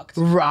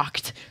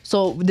rocked.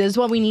 So this is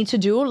what we need to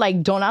do.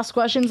 Like, don't ask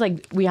questions.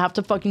 Like, we have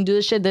to fucking do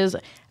this shit.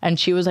 And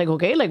she was like,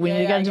 okay, like we need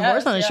to get a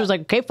divorce. And she was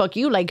like, okay, fuck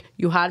you. Like,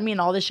 you had me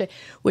and all this shit,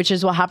 which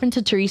is what happened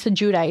to Teresa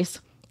Giudice.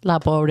 La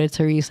pobre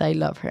Teresa, I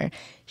love her.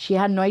 She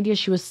had no idea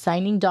she was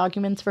signing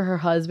documents for her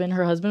husband.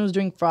 Her husband was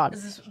doing fraud.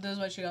 This is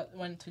why she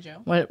went to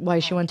jail? Why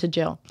she went to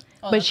jail.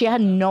 But she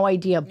had no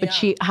idea. But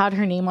she had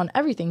her name on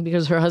everything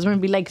because her husband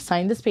would be like,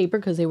 sign this paper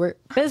because they were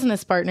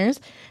business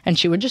partners. And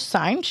she would just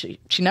sign. She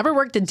never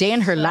worked a day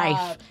in her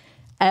life.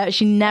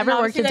 She never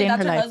worked a day in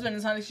her life. Husband.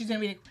 It's not like she's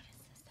going to be like,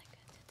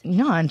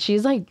 no, and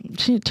she's like,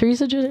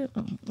 Teresa,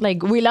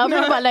 like, we love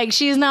her, but like,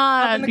 she's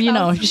not, you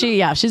know,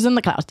 she's in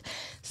the clouds.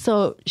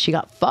 So she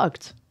got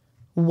fucked.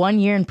 1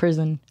 year in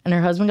prison. And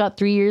her husband got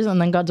 3 years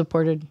and then got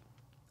deported.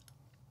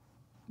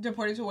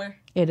 Deported to where?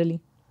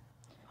 Italy.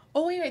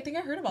 Oh, wait, I think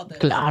I heard about this.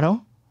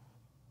 Claro.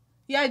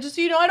 Yeah, just,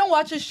 you know, I don't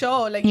watch the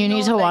show. Like, you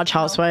need to watch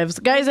Housewives.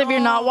 Guys, if you're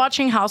not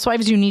watching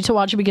Housewives, you need to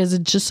watch it because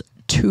it's just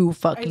too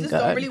fucking good. I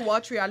just don't really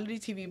watch reality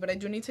TV, but I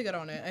do need to get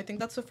on it. I think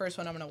that's the first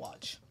one I'm going to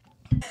watch.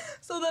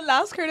 So the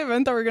last current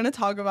event that we're going to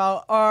talk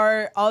about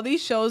are all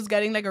these shows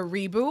getting like a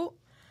reboot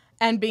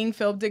and being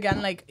filmed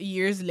again like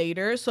years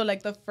later. So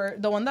like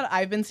the one that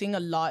I've been seeing a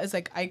lot is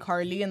like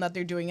iCarly, and that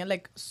they're doing it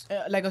like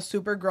a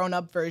super grown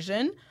up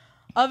version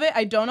of it.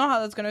 I don't know how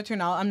that's going to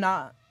turn out.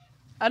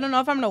 I don't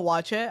know if I'm going to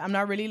watch it. I'm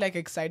not really like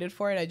excited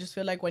for it. I just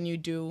feel like when you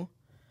do,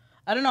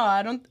 I don't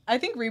know. I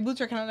think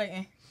reboots are kind of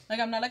like, like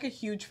I'm not like a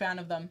huge fan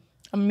of them.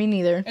 Me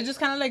neither. It's just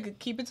kind of like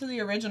keep it to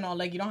the original.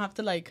 Like you don't have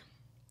to like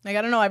I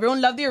don't know.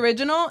 Everyone loved the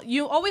original.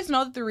 You always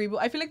know that the reboot.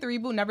 I feel like the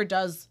reboot never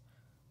does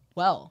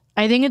well.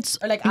 I think it's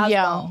or like as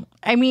well.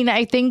 I mean,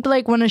 I think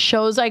like when a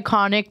show's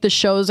iconic, the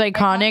show's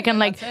iconic and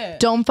like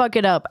don't fuck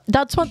it up.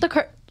 That's what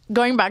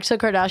going back to the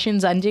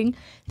Kardashians ending.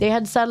 They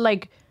had said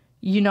like,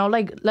 you know,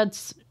 like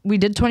we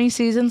did 20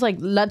 seasons. Like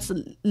let's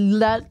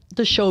let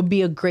the show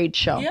be a great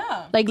show.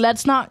 Yeah. Like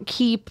let's not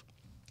keep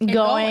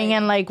going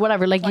and like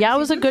whatever, like it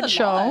was a good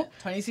show.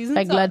 20 seasons,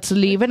 like let's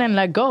leave it and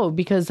let go,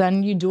 because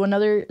then you do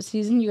another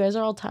season, you guys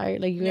are all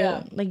tired, like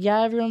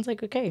everyone's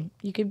like, okay,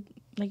 you could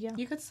like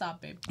you could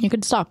stop, babe, you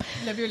could stop,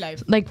 live your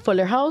life. Like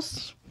Fuller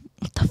House,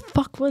 what the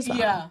fuck was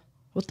that?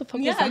 What the fuck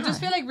was that? I just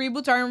feel like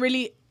reboots aren't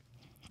really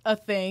a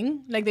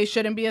thing, like they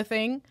shouldn't be a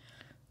thing.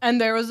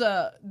 And is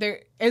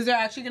there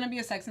actually gonna be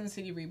a Sex and the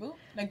City reboot?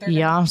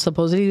 Like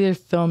supposedly they're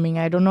filming.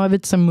 I don't know if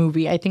it's a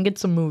movie. I think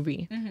it's a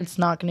movie. It's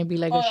not gonna be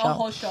like a show. A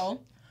whole show.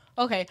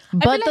 Okay.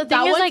 But the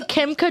thing is, like,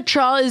 Kim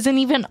Cattrall isn't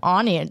even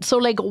on it. So,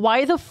 like,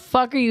 why the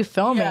fuck are you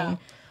filming? Yeah.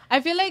 I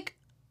feel like,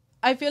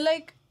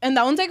 and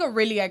that one's, like, a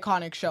really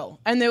iconic show.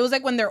 And it was,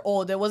 like, when they're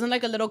old. It wasn't,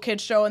 like, a little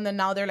kid show, and then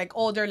now they're, like,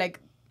 older.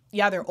 Like,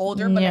 yeah, they're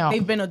older, but, like,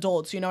 they've been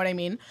adults. You know what I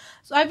mean?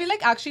 So, I feel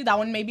like, actually, that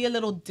one may be a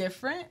little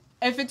different.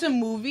 If it's a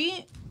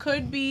movie,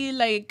 could be,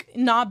 like,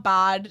 not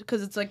bad,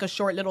 because it's, like, a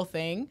short little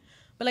thing.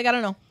 But, like, I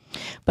don't know.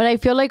 But I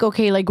feel like,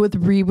 okay, like,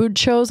 with reboot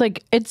shows,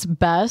 like, it's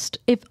best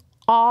if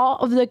all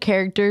of the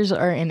characters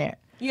are in it.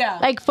 Yeah.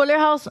 Like Fuller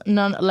House,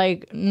 none of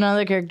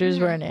the characters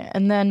were in it.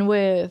 And then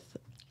with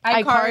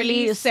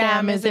iCarly,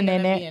 Sam isn't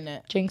in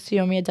it. Jinx,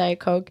 you owe me a Diet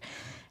Coke.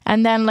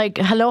 And then like,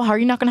 hello, how are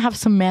you not gonna have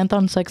Samantha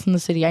on Sex and the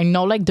City? I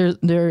know like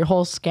their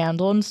whole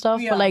scandal and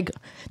stuff, but like,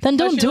 then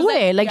don't do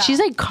it. Like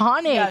she's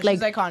iconic. Yeah, like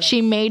iconic.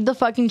 She made the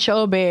fucking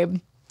show, babe.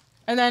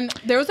 And then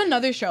there was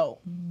another show.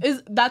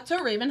 That's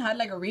So Raven had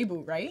like a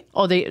reboot, right?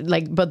 Oh,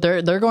 but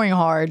they're going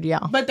hard, yeah.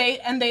 But they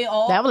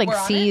all have like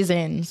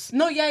seasons.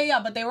 No, yeah,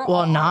 but they were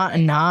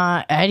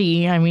not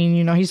Eddie. I mean,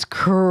 you know, he's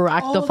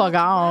cracked the fuck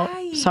out.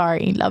 Right.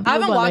 Sorry, love you. I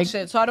haven't watched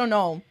it, so I don't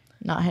know.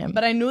 Not him.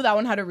 But I knew that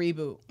one had a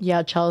reboot.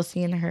 Yeah,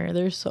 Chelsea and her,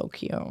 they're so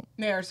cute.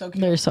 They are so cute.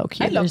 They're so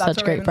cute. They're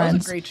such great friends. That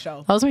was a great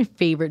show. That was my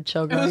favorite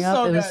show growing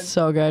up. It was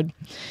so good.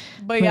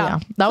 But yeah.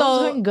 That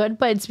was doing good,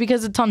 but it's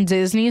because it's on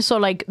Disney, so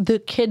like the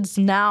kids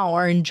now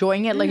are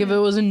enjoying it like if it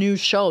was a new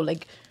show.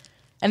 Like,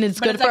 and it's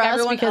good for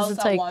us because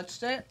it's like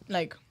watched it.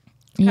 Like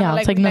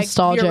it's like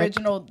nostalgic. The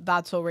original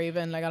That's So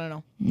Raven, like I don't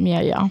know.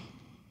 Yeah.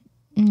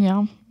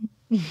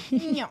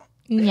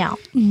 Yeah.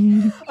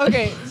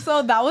 Okay,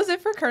 so that was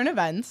it for current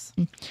events.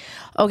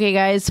 Okay,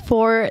 guys,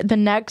 for the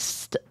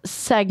next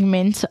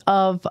segment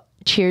of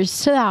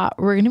Cheers to That,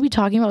 we're going to be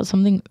talking about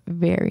something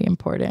very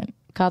important.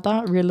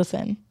 Kata, reel us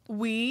in.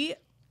 We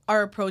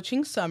are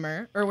approaching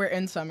summer, or we're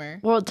in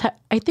summer. Well,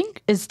 I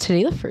think, is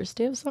today the first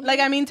day of summer? Like,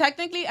 I mean,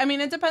 technically,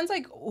 it depends,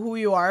 like, who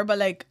you are, but,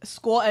 like,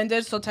 school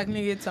ended, so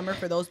technically it's summer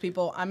for those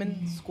people. I'm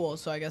in school,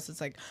 so I guess it's,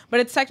 like, but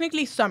it's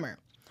technically summer.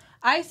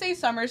 I say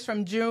summer's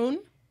from June,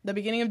 the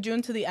beginning of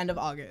June to the end of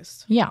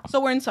August. Yeah. So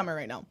we're in summer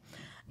right now.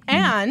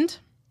 And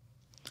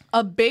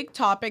a big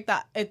topic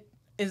that it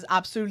is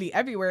absolutely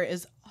everywhere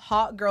is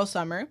hot girl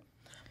summer.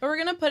 But we're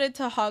going to put it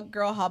to hot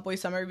girl, hot boy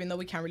summer, even though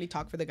we can't really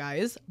talk for the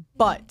guys.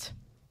 But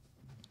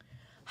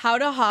how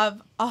to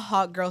have a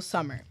hot girl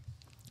summer.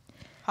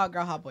 Hot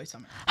girl, hot boy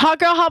summer. Hot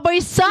girl, hot boy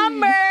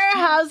summer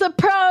has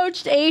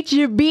approached.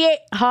 HB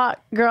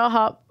hot girl,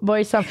 hot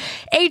boy summer.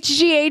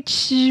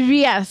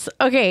 HGHVS.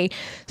 Okay,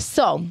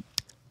 so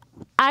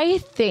I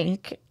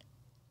think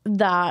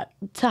that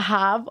to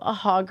have a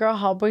hot girl,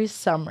 hot boy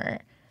summer,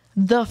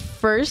 the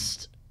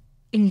first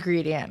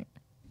ingredient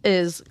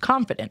is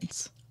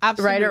confidence.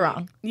 Absolutely. Right or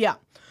wrong? Yeah.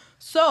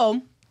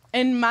 So,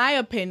 in my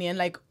opinion,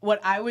 like what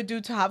I would do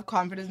to have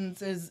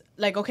confidence is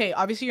like, okay,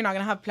 obviously you're not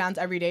gonna have plans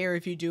every day, or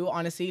if you do,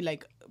 honestly,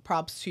 like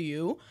props to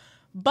you.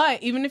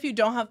 But even if you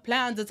don't have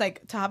plans, it's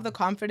like to have the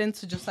confidence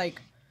to just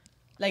like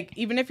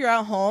even if you're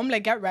at home,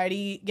 like get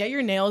ready, get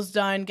your nails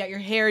done, get your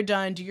hair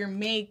done, do your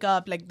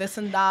makeup, like this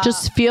and that.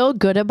 Just feel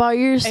good about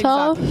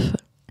yourself. Exactly.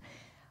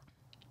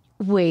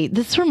 Wait,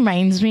 this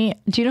reminds me.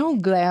 Do you know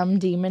who Glam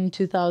Demon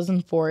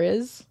 2004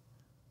 is?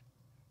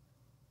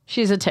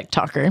 She's a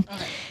TikToker.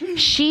 Okay.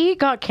 She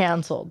got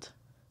canceled.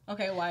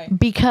 Okay, why?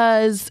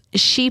 Because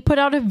she put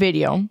out a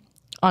video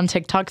on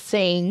TikTok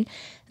saying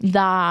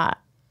that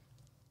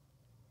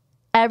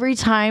every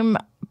time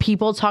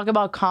people talk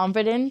about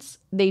confidence,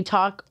 they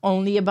talk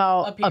only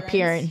about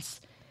appearance.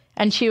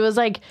 And she was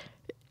like,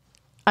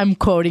 I'm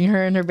quoting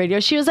her in her video.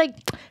 She was like,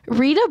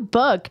 read a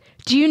book.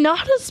 Do you know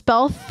how to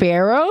spell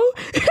Pharaoh?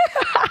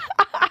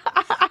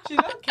 She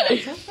got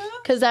canceled for that?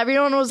 Because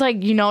everyone was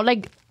like, you know,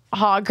 like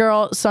hot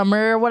girl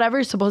summer or whatever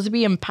is supposed to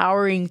be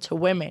empowering to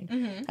women.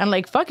 Mm-hmm. And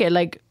like, fuck it,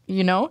 like,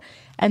 you know?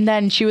 And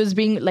then she was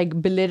being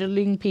like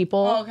belittling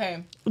people. Oh,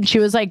 okay. She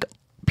was like,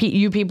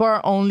 you people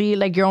are only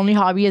like, your only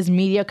hobby is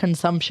media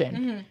consumption.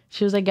 Mm-hmm.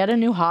 She was like, get a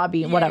new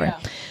hobby, whatever. Yeah.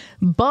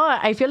 But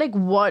I feel like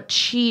what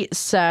she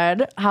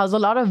said has a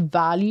lot of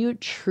value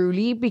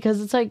truly,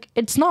 because it's like,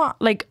 it's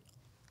not like,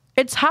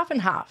 it's half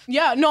and half.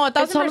 Yeah, no,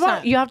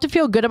 1,000%. You have to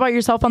feel good about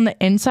yourself on the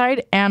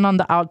inside and on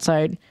the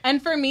outside.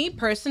 And for me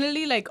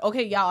personally, like,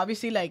 okay, yeah,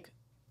 obviously, like,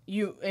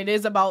 it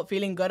is about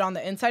feeling good on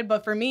the inside.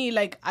 But for me,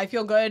 like, I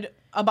feel good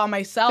about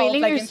myself,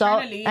 feeling like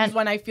yourself, internally, is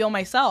when I feel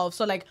myself.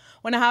 So like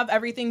when I have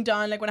everything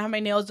done, like when I have my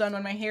nails done,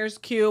 when my hair's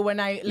cute, when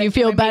I like, you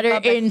feel better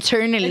makeup,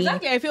 internally.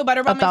 Exactly, I feel better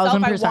about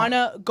myself. I want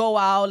to go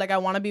out, like I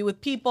want to be with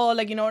people,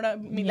 like, you know what I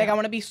mean. Yeah. Like I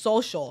want to be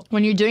social.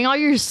 When you're doing all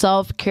your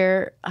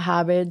self-care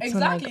habits,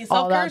 exactly, and like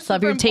all that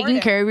stuff, you're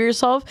taking care of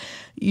yourself.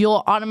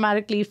 You'll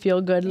automatically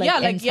feel good. Like, yeah,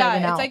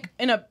 like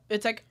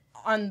it's like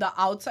on the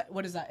outside,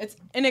 what is that? It's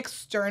an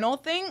external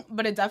thing,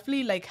 but it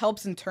definitely like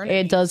helps internally.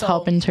 It does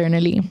help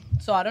internally.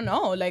 So I don't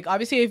know, like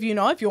obviously if you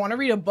want to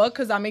read a book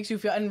because that makes you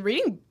feel, and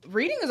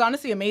reading is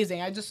honestly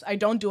amazing. I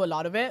don't do a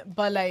lot of it,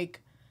 but like,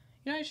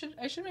 you know,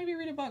 I should maybe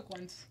read a book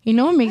once. You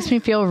know what makes me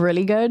feel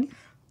really good?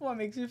 What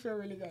makes you feel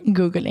really good?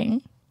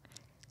 Googling.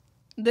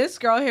 This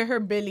girl hit her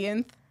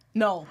billionth.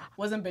 No,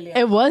 wasn't billionth.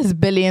 It was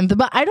billionth,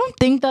 but I don't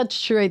think that's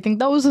true. I think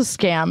that was a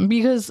scam,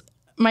 because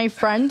my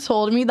friend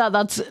told me that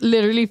that's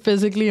literally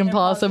physically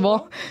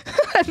impossible.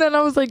 And then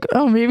I was like,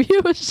 oh, maybe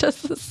it was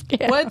just a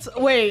scam.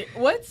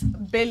 What's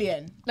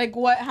billion? Like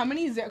what? How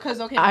many zeros? Because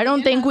okay, I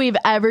don't think we've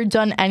ever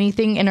done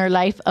anything in our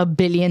life a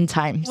billion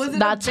times.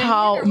 That's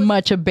how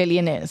much a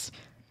billion is.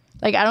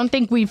 Like, I don't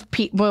think we've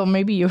peed. Well,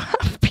 maybe you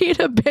have peed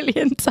a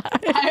billion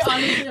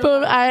times.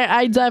 But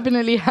I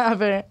definitely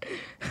haven't.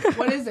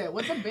 What is it?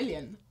 What's a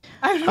billion?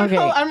 I don't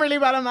know. I'm really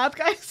bad at math,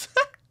 guys.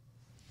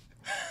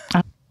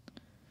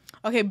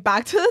 Okay,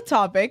 back to the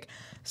topic.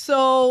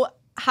 So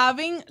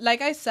having,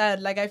 like I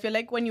said, like I feel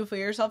like when you feel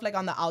yourself like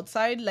on the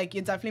outside, like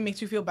it definitely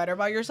makes you feel better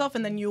about yourself,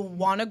 and then you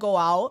want to go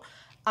out.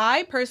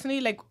 I personally,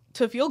 like,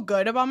 to feel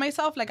good about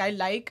myself, like I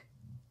like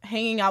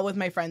hanging out with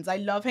my friends. I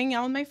love hanging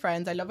out with my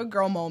friends. I love a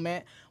girl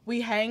moment.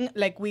 We hang,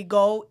 like we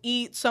go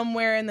eat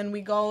somewhere, and then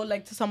we go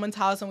like to someone's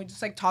house and we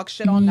just like talk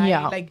shit all night.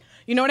 Yeah. Like,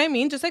 you know what I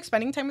mean? Just like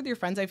spending time with your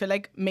friends, I feel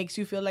like makes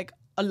you feel like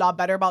a lot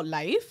better about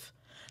life.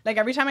 Like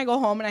every time I go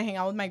home and I hang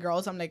out with my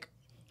girls, I'm like,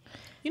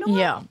 you know what?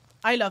 Yeah.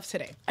 I love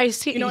today. I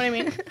see. You know what I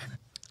mean?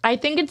 I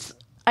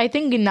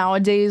think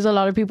nowadays a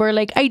lot of people are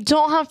like, I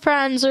don't have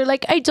friends, or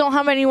like I don't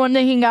have anyone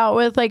to hang out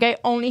with. Like I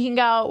only hang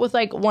out with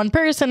like one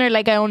person, or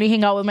like I only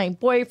hang out with my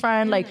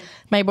boyfriend. Like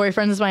my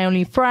boyfriend is my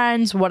only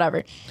friends,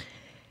 whatever.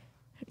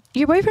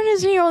 Your boyfriend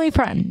isn't your only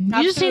friend.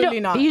 Absolutely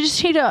You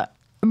just need to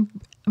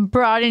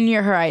broaden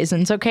your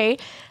horizons, okay?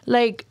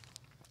 Like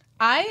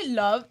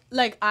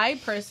I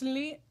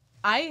personally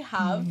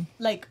have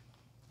like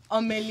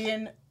a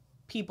million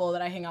people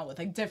that I hang out with,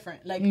 like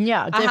different, like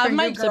different I have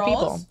my groups girls, of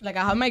people. Like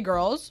I have my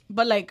girls,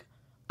 but like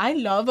I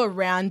love a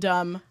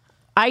random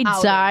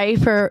outing. Die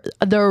for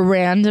the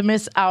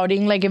randomest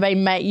outing. Like if I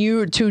met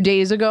you 2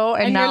 days ago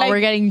and now like, we're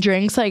getting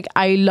drinks, like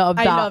I love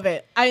that. I love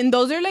it. And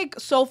those are like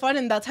so fun,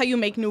 and that's how you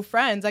make new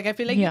friends. Like I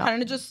feel like you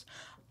kind of just,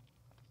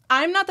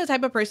 I'm not the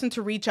type of person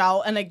to reach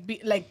out and like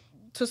be like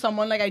to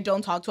someone like I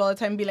don't talk to all the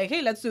time and be like,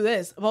 hey, let's do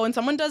this. But when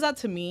someone does that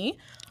to me,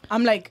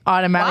 I'm like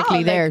automatically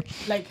wow, there.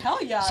 Like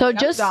hell yeah. So like,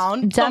 just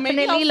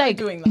definitely like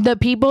the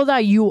people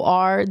that you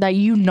are, that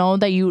you know,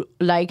 that you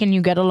like and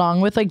you get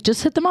along with, like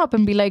just hit them up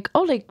and be like,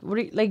 oh, like what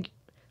are you, like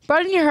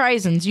broaden your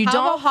horizons. You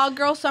don't have a hot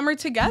girl summer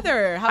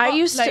together. I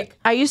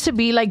used to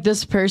be like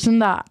this person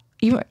that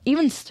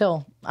even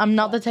still, I'm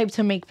not the type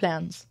to make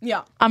plans.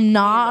 Yeah. I'm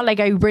not, like,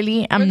 I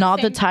really am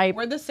not the type.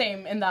 We're the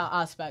same in that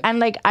aspect. And,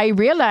 like, I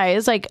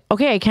realize, like,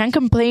 okay, I can't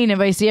complain if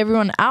I see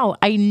everyone out.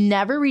 I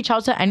never reach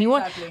out to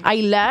anyone. Exactly. I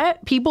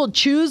let people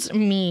choose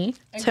me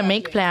to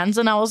make plans.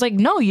 And I was like,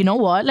 no, you know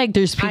what? Like,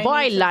 there's people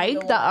I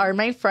like that are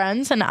my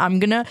friends, and I'm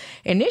going to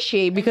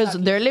initiate because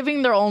they're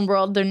living their own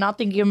world. They're not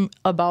thinking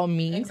about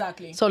me.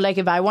 Exactly. So, like,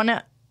 if I want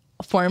to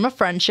form a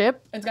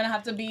friendship, it's going to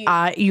have to be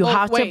you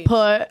have to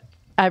put...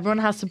 Everyone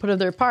has to put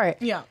their part.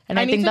 Yeah. And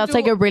I think that's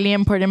like a really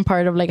important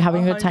part of like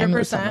having a good time in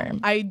the summer.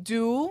 I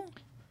do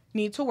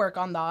need to work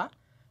on that.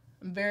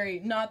 I'm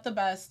very not the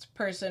best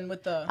person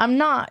with the... I'm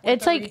not.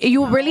 It's like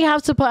you really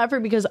have to put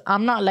effort because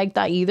I'm not like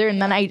that either. And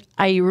then I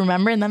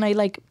remember and then I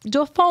like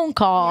do a phone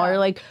call or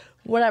like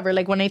whatever.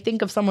 Like when I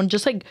think of someone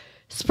just like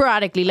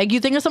sporadically, like you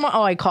think of someone,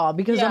 I call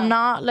because I'm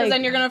not like...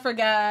 then you're going to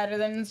forget or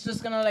then it's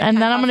just going to like... And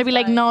then I'm going to be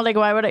like, no, like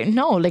why would I...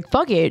 No, like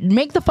fuck it.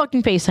 Make the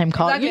fucking FaceTime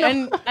call. Exactly.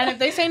 You know? And if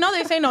they say no,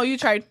 they say no. You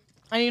tried.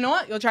 And you know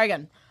what? You'll try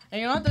again.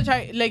 And you know what? They'll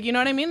try... Like, you know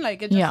what I mean?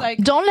 Like, it's just like...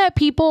 Don't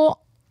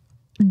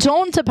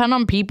depend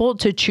on people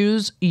to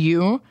choose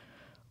you.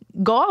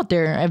 Go out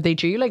there. If they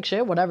treat you like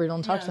shit, whatever.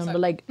 Don't talk to them.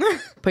 But like,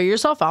 put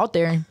yourself out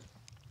there.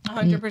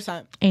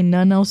 100%. Ain't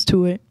nothing else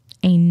to it.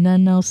 Ain't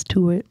nothing else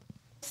to it.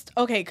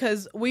 Okay,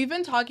 because we've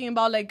been talking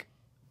about like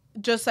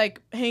just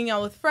like hanging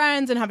out with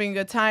friends and having a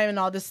good time and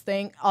all these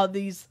things.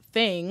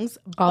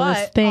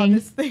 But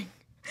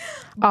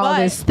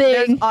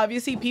there's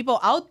obviously people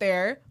out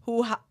there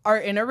who are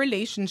in a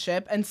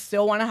relationship and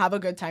still want to have a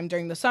good time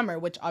during the summer,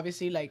 which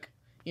obviously like,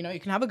 you know, you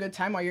can have a good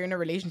time while you're in a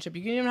relationship.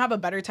 You can even have a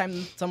better time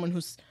than someone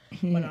who's...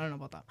 Well, I don't know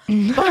about that.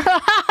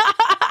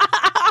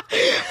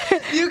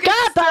 you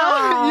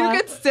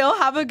can still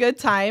have a good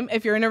time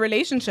if you're in a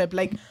relationship.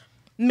 Like,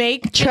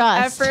 make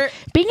trust. Effort.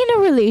 Being in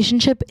a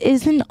relationship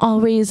isn't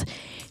always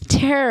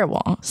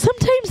terrible.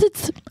 Sometimes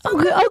it's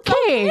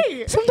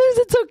okay. Sometimes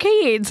it's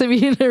okay to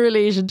be in a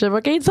relationship.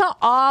 Okay, it's not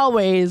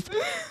always.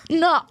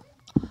 No,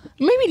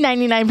 maybe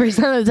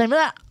 99% of the time.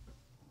 Not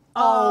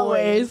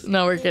always.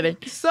 No, we're kidding.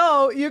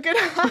 So you can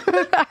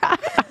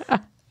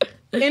have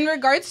in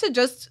regards to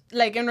just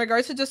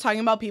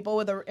talking about people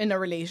in a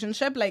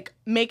relationship, like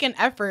make an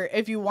effort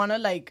if you want to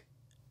like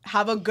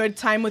have a good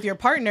time with your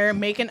partner.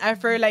 Make an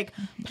effort, like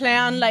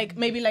plan like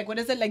maybe like what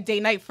is it, like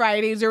date night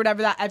Fridays or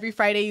whatever, that every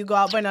Friday you go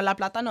out. Bueno, la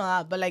plata no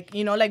da, but like,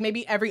 you know, like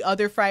maybe every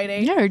other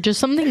Friday. Yeah, or just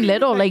something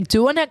little, like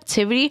do an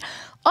activity.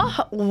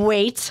 Oh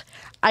wait,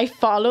 I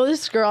follow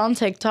this girl on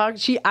TikTok.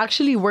 She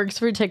actually works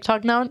for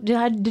TikTok now.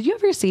 Did you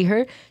ever see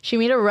her? She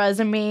made a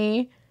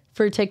resume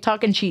for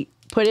TikTok and she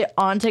put it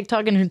on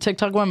TikTok and her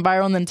TikTok went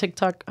viral and then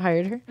TikTok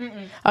hired her.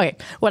 Okay,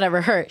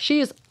 whatever.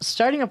 She is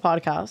starting a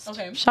podcast.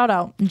 Okay. Shout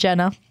out,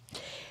 Jenna.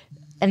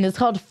 And it's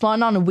called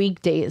Fun on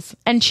Weekdays.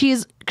 And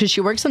because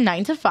she works a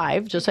 9 to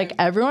 5, just like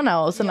everyone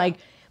else. And like,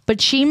 but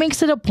she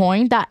makes it a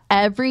point that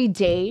every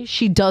day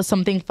she does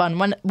something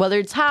fun. Whether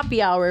it's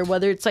happy hour,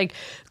 whether it's like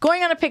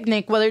going on a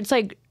picnic, whether it's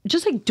like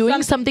just like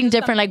doing something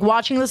different, like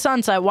watching the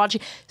sunset,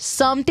 watching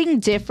something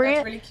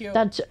different.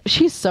 That's really cute.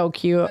 She's so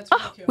cute. Really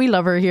cute. We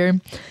love her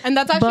here. And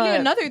that's actually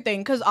another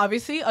thing, because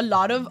obviously a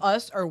lot of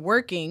us are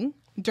working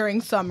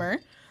during summer.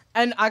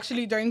 And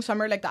actually during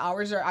summer, like the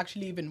hours are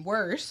actually even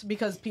worse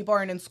because people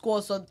aren't in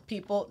school. So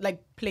people,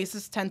 like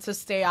places tend to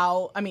stay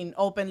out. I mean,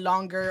 open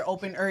longer,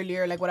 open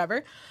earlier, like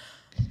whatever.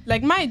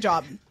 Like my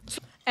job.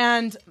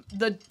 And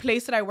the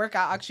place that I work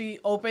at actually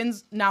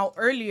opens now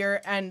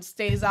earlier and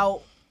stays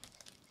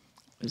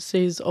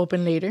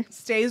open later.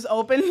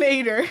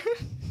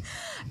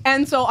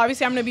 And so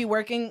obviously I'm going to be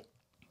working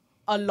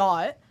a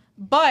lot.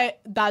 But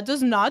that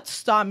does not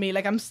stop me.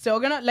 Like, I'm still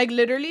gonna, like,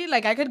 literally,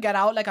 like, I could get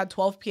out, like, at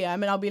 12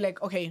 p.m. and I'll be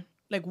like, okay,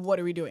 like, what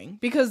are we doing?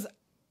 Because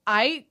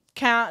I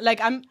can't, like,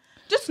 I'm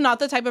just not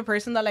the type of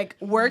person that, like,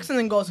 works and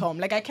then goes home.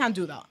 Like, I can't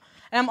do that.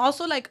 And I'm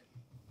also, like,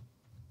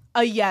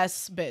 a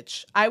yes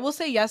bitch. I will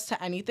say yes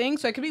to anything.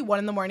 So it could be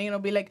 1 a.m. and it'll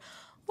be like,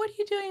 what are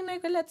you doing?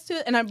 Like, let's do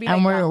it. And I'll be like,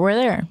 and we're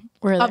there.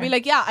 I'll be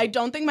like, yeah, I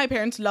don't think my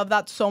parents love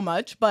that so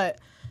much. But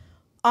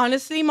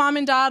honestly, mom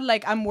and dad,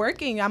 like, I'm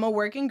working. I'm a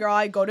working girl.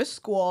 I go to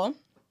school.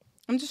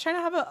 I'm just trying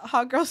to have a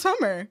hot girl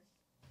summer.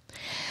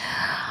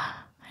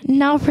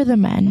 Now for the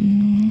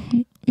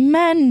men.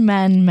 Men.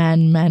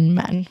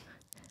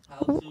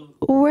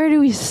 Where do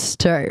we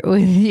start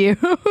with you?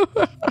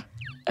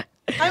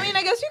 I mean,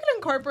 I guess you can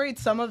incorporate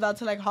some of that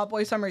to like hot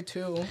boy summer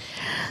too.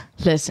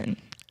 Listen,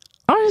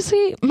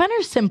 honestly, men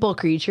are simple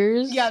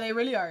creatures. Yeah, they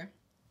really are.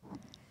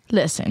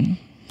 Listen,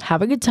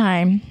 have a good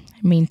time.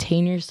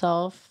 Maintain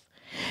yourself.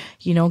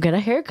 You know, get a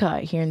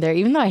haircut here and there.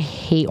 Even though I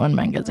hate when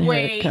men get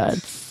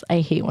haircuts. I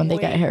hate when they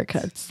get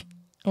haircuts.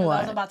 What?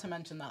 I was about to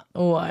mention that.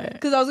 What?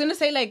 Because I was going to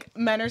say, like,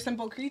 men are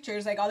simple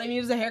creatures. Like, all they need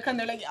is a haircut and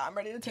they're like, yeah, I'm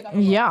ready to take off.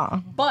 Yeah.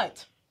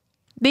 But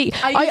a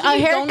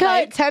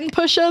haircut, 10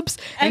 push-ups,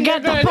 and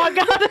get the fuck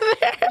out of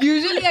there.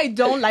 Usually I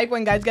don't like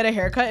when guys get a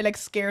haircut. It, like,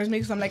 scares me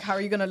because I'm like, how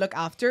are you going to look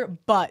after?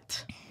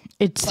 But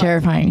It's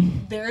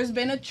terrifying. There's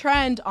been a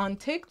trend on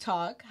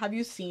TikTok. Have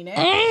you seen it?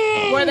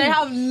 Where they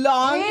have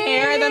long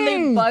hair and then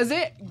they buzz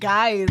it.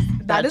 Guys,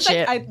 that is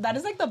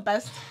like the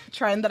best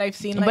trend that I've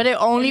seen. Like, but it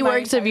only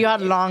works if you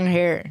had long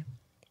hair.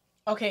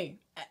 Okay.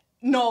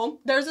 No,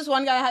 there's this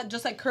one guy that had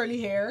just like curly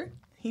hair.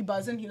 He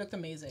buzzed and he looked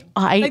amazing.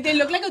 Like they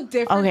look like a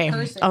different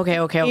person.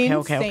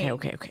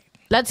 Okay.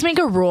 Let's make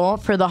a rule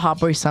for the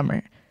Hot Boy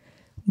Summer.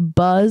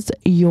 Buzz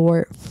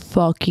your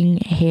fucking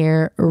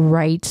hair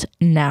right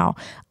now.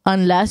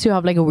 Unless you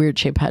have like a weird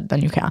shaped head,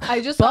 then you can.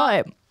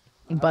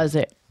 Buzz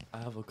it. I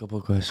have a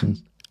couple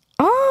questions.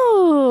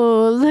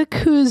 Oh, look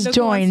who's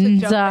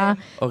joined.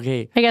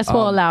 Okay. I guess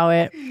we'll allow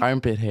it.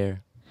 Armpit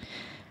hair.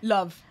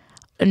 Love.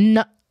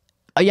 No,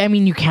 I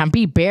mean, you can't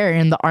be bare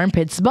in the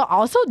armpits, but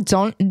also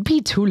don't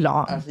be too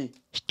long.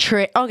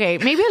 Okay,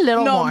 maybe a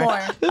little more.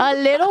 A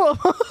little.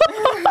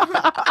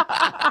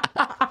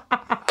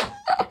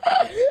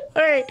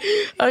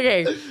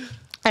 Okay.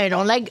 I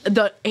don't like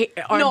the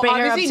armpit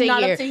hair up to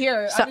not here. Up to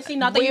here. So obviously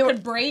not that you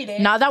could braid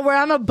it. Now that we're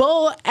on a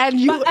boat and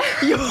you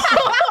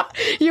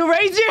you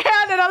raise your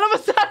hand and all of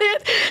a sudden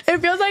it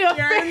feels like a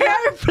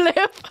hair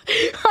flip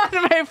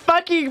on my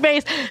fucking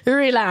face.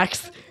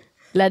 Relax.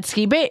 Let's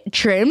keep it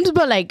trimmed,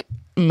 but like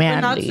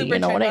manly. Not super you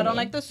know trim. what I mean? don't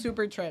like the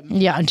super trim.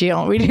 Yeah,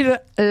 Gio, we need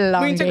a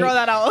long. We need to grow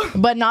that out,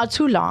 but not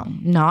too long.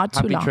 Not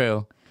too Happy long.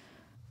 trail.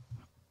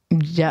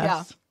 Yes.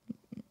 Yeah.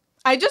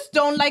 I just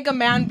don't like a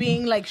man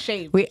being like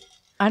shaved.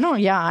 I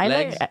don't.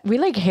 Yeah, we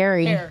like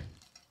hairy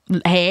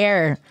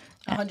hair,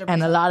 100%.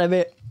 and a lot of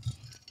it.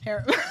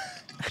 Hair.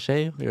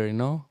 Shave, you already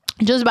know.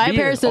 Just buy a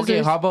pair of scissors.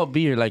 Okay, how about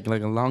beard? Like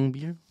a long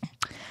beard.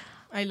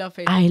 I love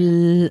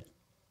facial.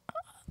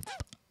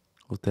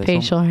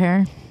 Facial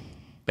hair.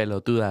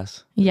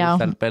 Pelotudas. Yeah.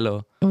 El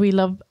pelo. We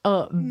love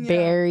a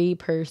berry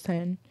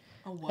person.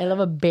 I love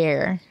a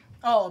bear.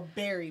 Oh, a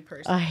berry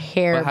person. A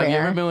hair Have bear. you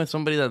ever been with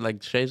somebody that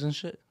like shaves and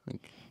shit?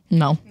 Like,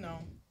 no.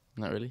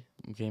 Not really.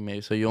 Okay, maybe.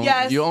 So you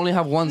only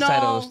have one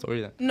side of the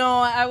story then.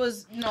 No,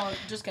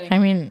 just kidding. I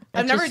mean,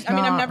 I've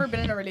never been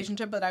in a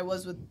relationship, but I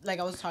was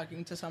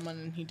talking to someone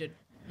and he did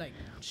like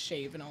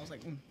shave, and I was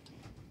like,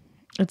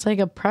 It's like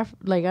a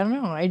I don't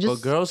know.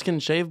 But girls can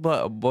shave,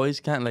 but boys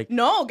can't. Like,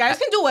 no, guys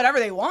can do whatever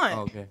they want.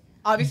 Oh, okay.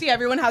 Obviously,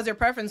 everyone has their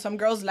preference. Some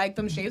girls like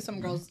them shaved, some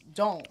girls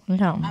don't.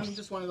 Yeah. I'm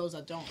just one of those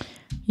that don't.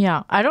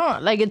 Yeah, I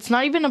don't like. It's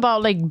not even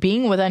about like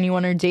being with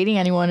anyone or dating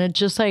anyone. It's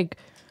just like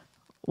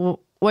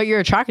what you're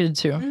attracted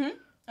to. Mm-hmm.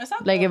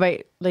 Like if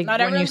I like not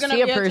when you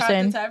see a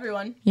person. To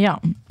everyone. Yeah.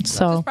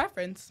 So it's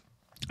preference.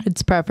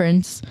 It's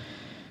preference.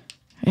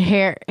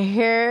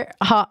 Hair.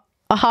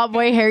 Hot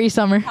boy, hairy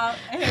summer.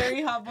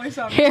 Hairy hot boy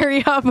summer. Hairy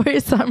hot boy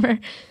summer.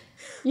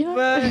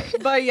 Yeah.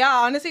 But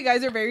yeah, honestly,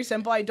 guys are very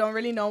simple. I don't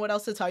really know what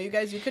else to tell you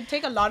guys. You could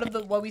take a lot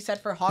of what we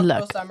said for hot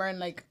girl summer and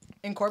like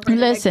incorporate.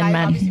 Listen, like, guys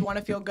man. Obviously, want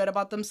to feel good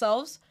about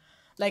themselves,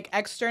 like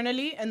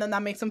externally, and then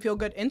that makes them feel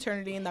good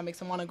internally, and that makes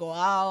them want to go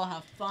out,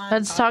 have fun.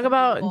 Let's talk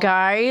about people.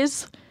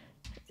 Guys.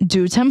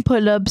 Do 10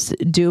 pull-ups.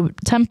 Do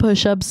 10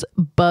 push-ups.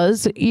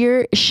 Buzz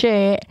your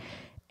shit,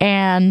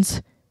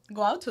 and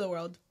go out to the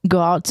world. Go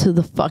out to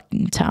the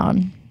fucking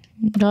town.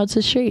 Go out to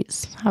the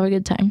streets. Have a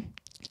good time.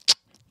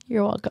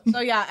 You're welcome.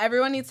 So yeah,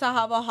 everyone needs to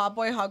have a hot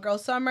boy, hot girl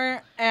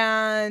summer.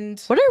 And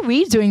what are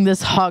we doing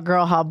this hot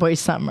girl, hot boy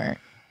summer?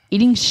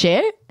 Eating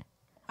shit?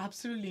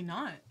 Absolutely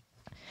not.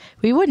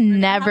 We would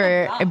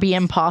never be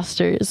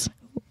imposters.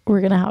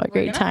 We're gonna have a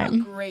great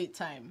time. Have a great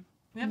time.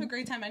 We have a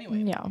great time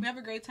anyway. Yeah. We have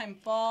a great time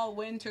fall,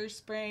 winter,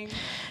 spring.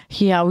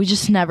 Yeah, we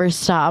just never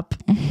stop.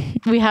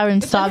 We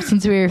haven't stopped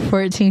since we were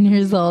 14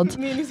 years old.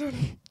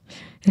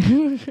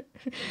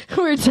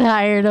 We're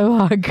tired of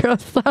hot girl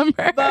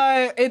summer.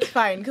 But it's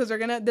fine because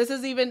this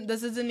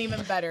isn't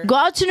even better. Go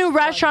out to new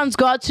restaurants,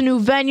 go out to new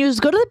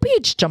venues, go to the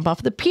beach, jump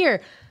off the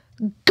pier.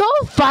 Go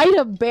fight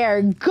a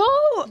bear. Go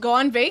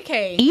on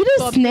vacay. Eat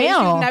a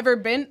snail. You've never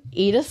been.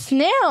 Eat a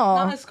snail.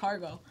 Not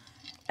escargot.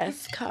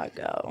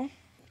 Escargot.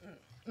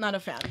 Not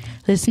a fan.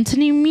 Listen to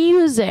new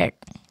music.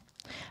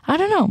 I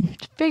don't know.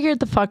 Figure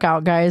it the fuck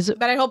out, guys.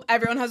 But I hope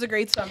everyone has a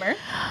great summer.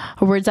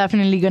 We're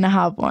definitely going to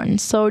have one.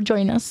 So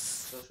join us.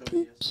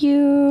 Thank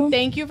you.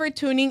 Thank you for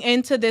tuning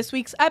into this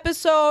week's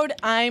episode.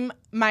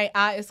 My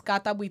is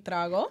Cata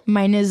Buitrago.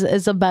 Mine is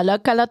Isabella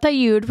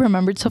Calatayud.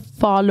 Remember to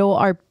follow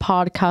our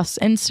podcast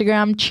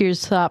Instagram.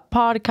 Cheers to that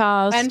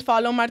podcast. And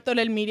follow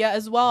Martorell Media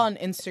as well on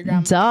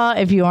Instagram. Duh.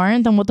 If you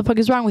aren't, then what the fuck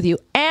is wrong with you?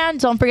 And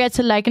don't forget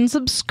to like and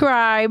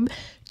subscribe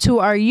to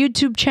our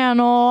YouTube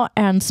channel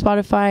and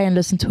Spotify and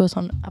listen to us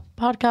on a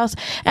podcast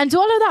and do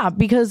all of that,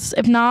 because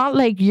if not,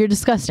 like, you're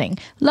disgusting.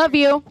 Love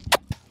you.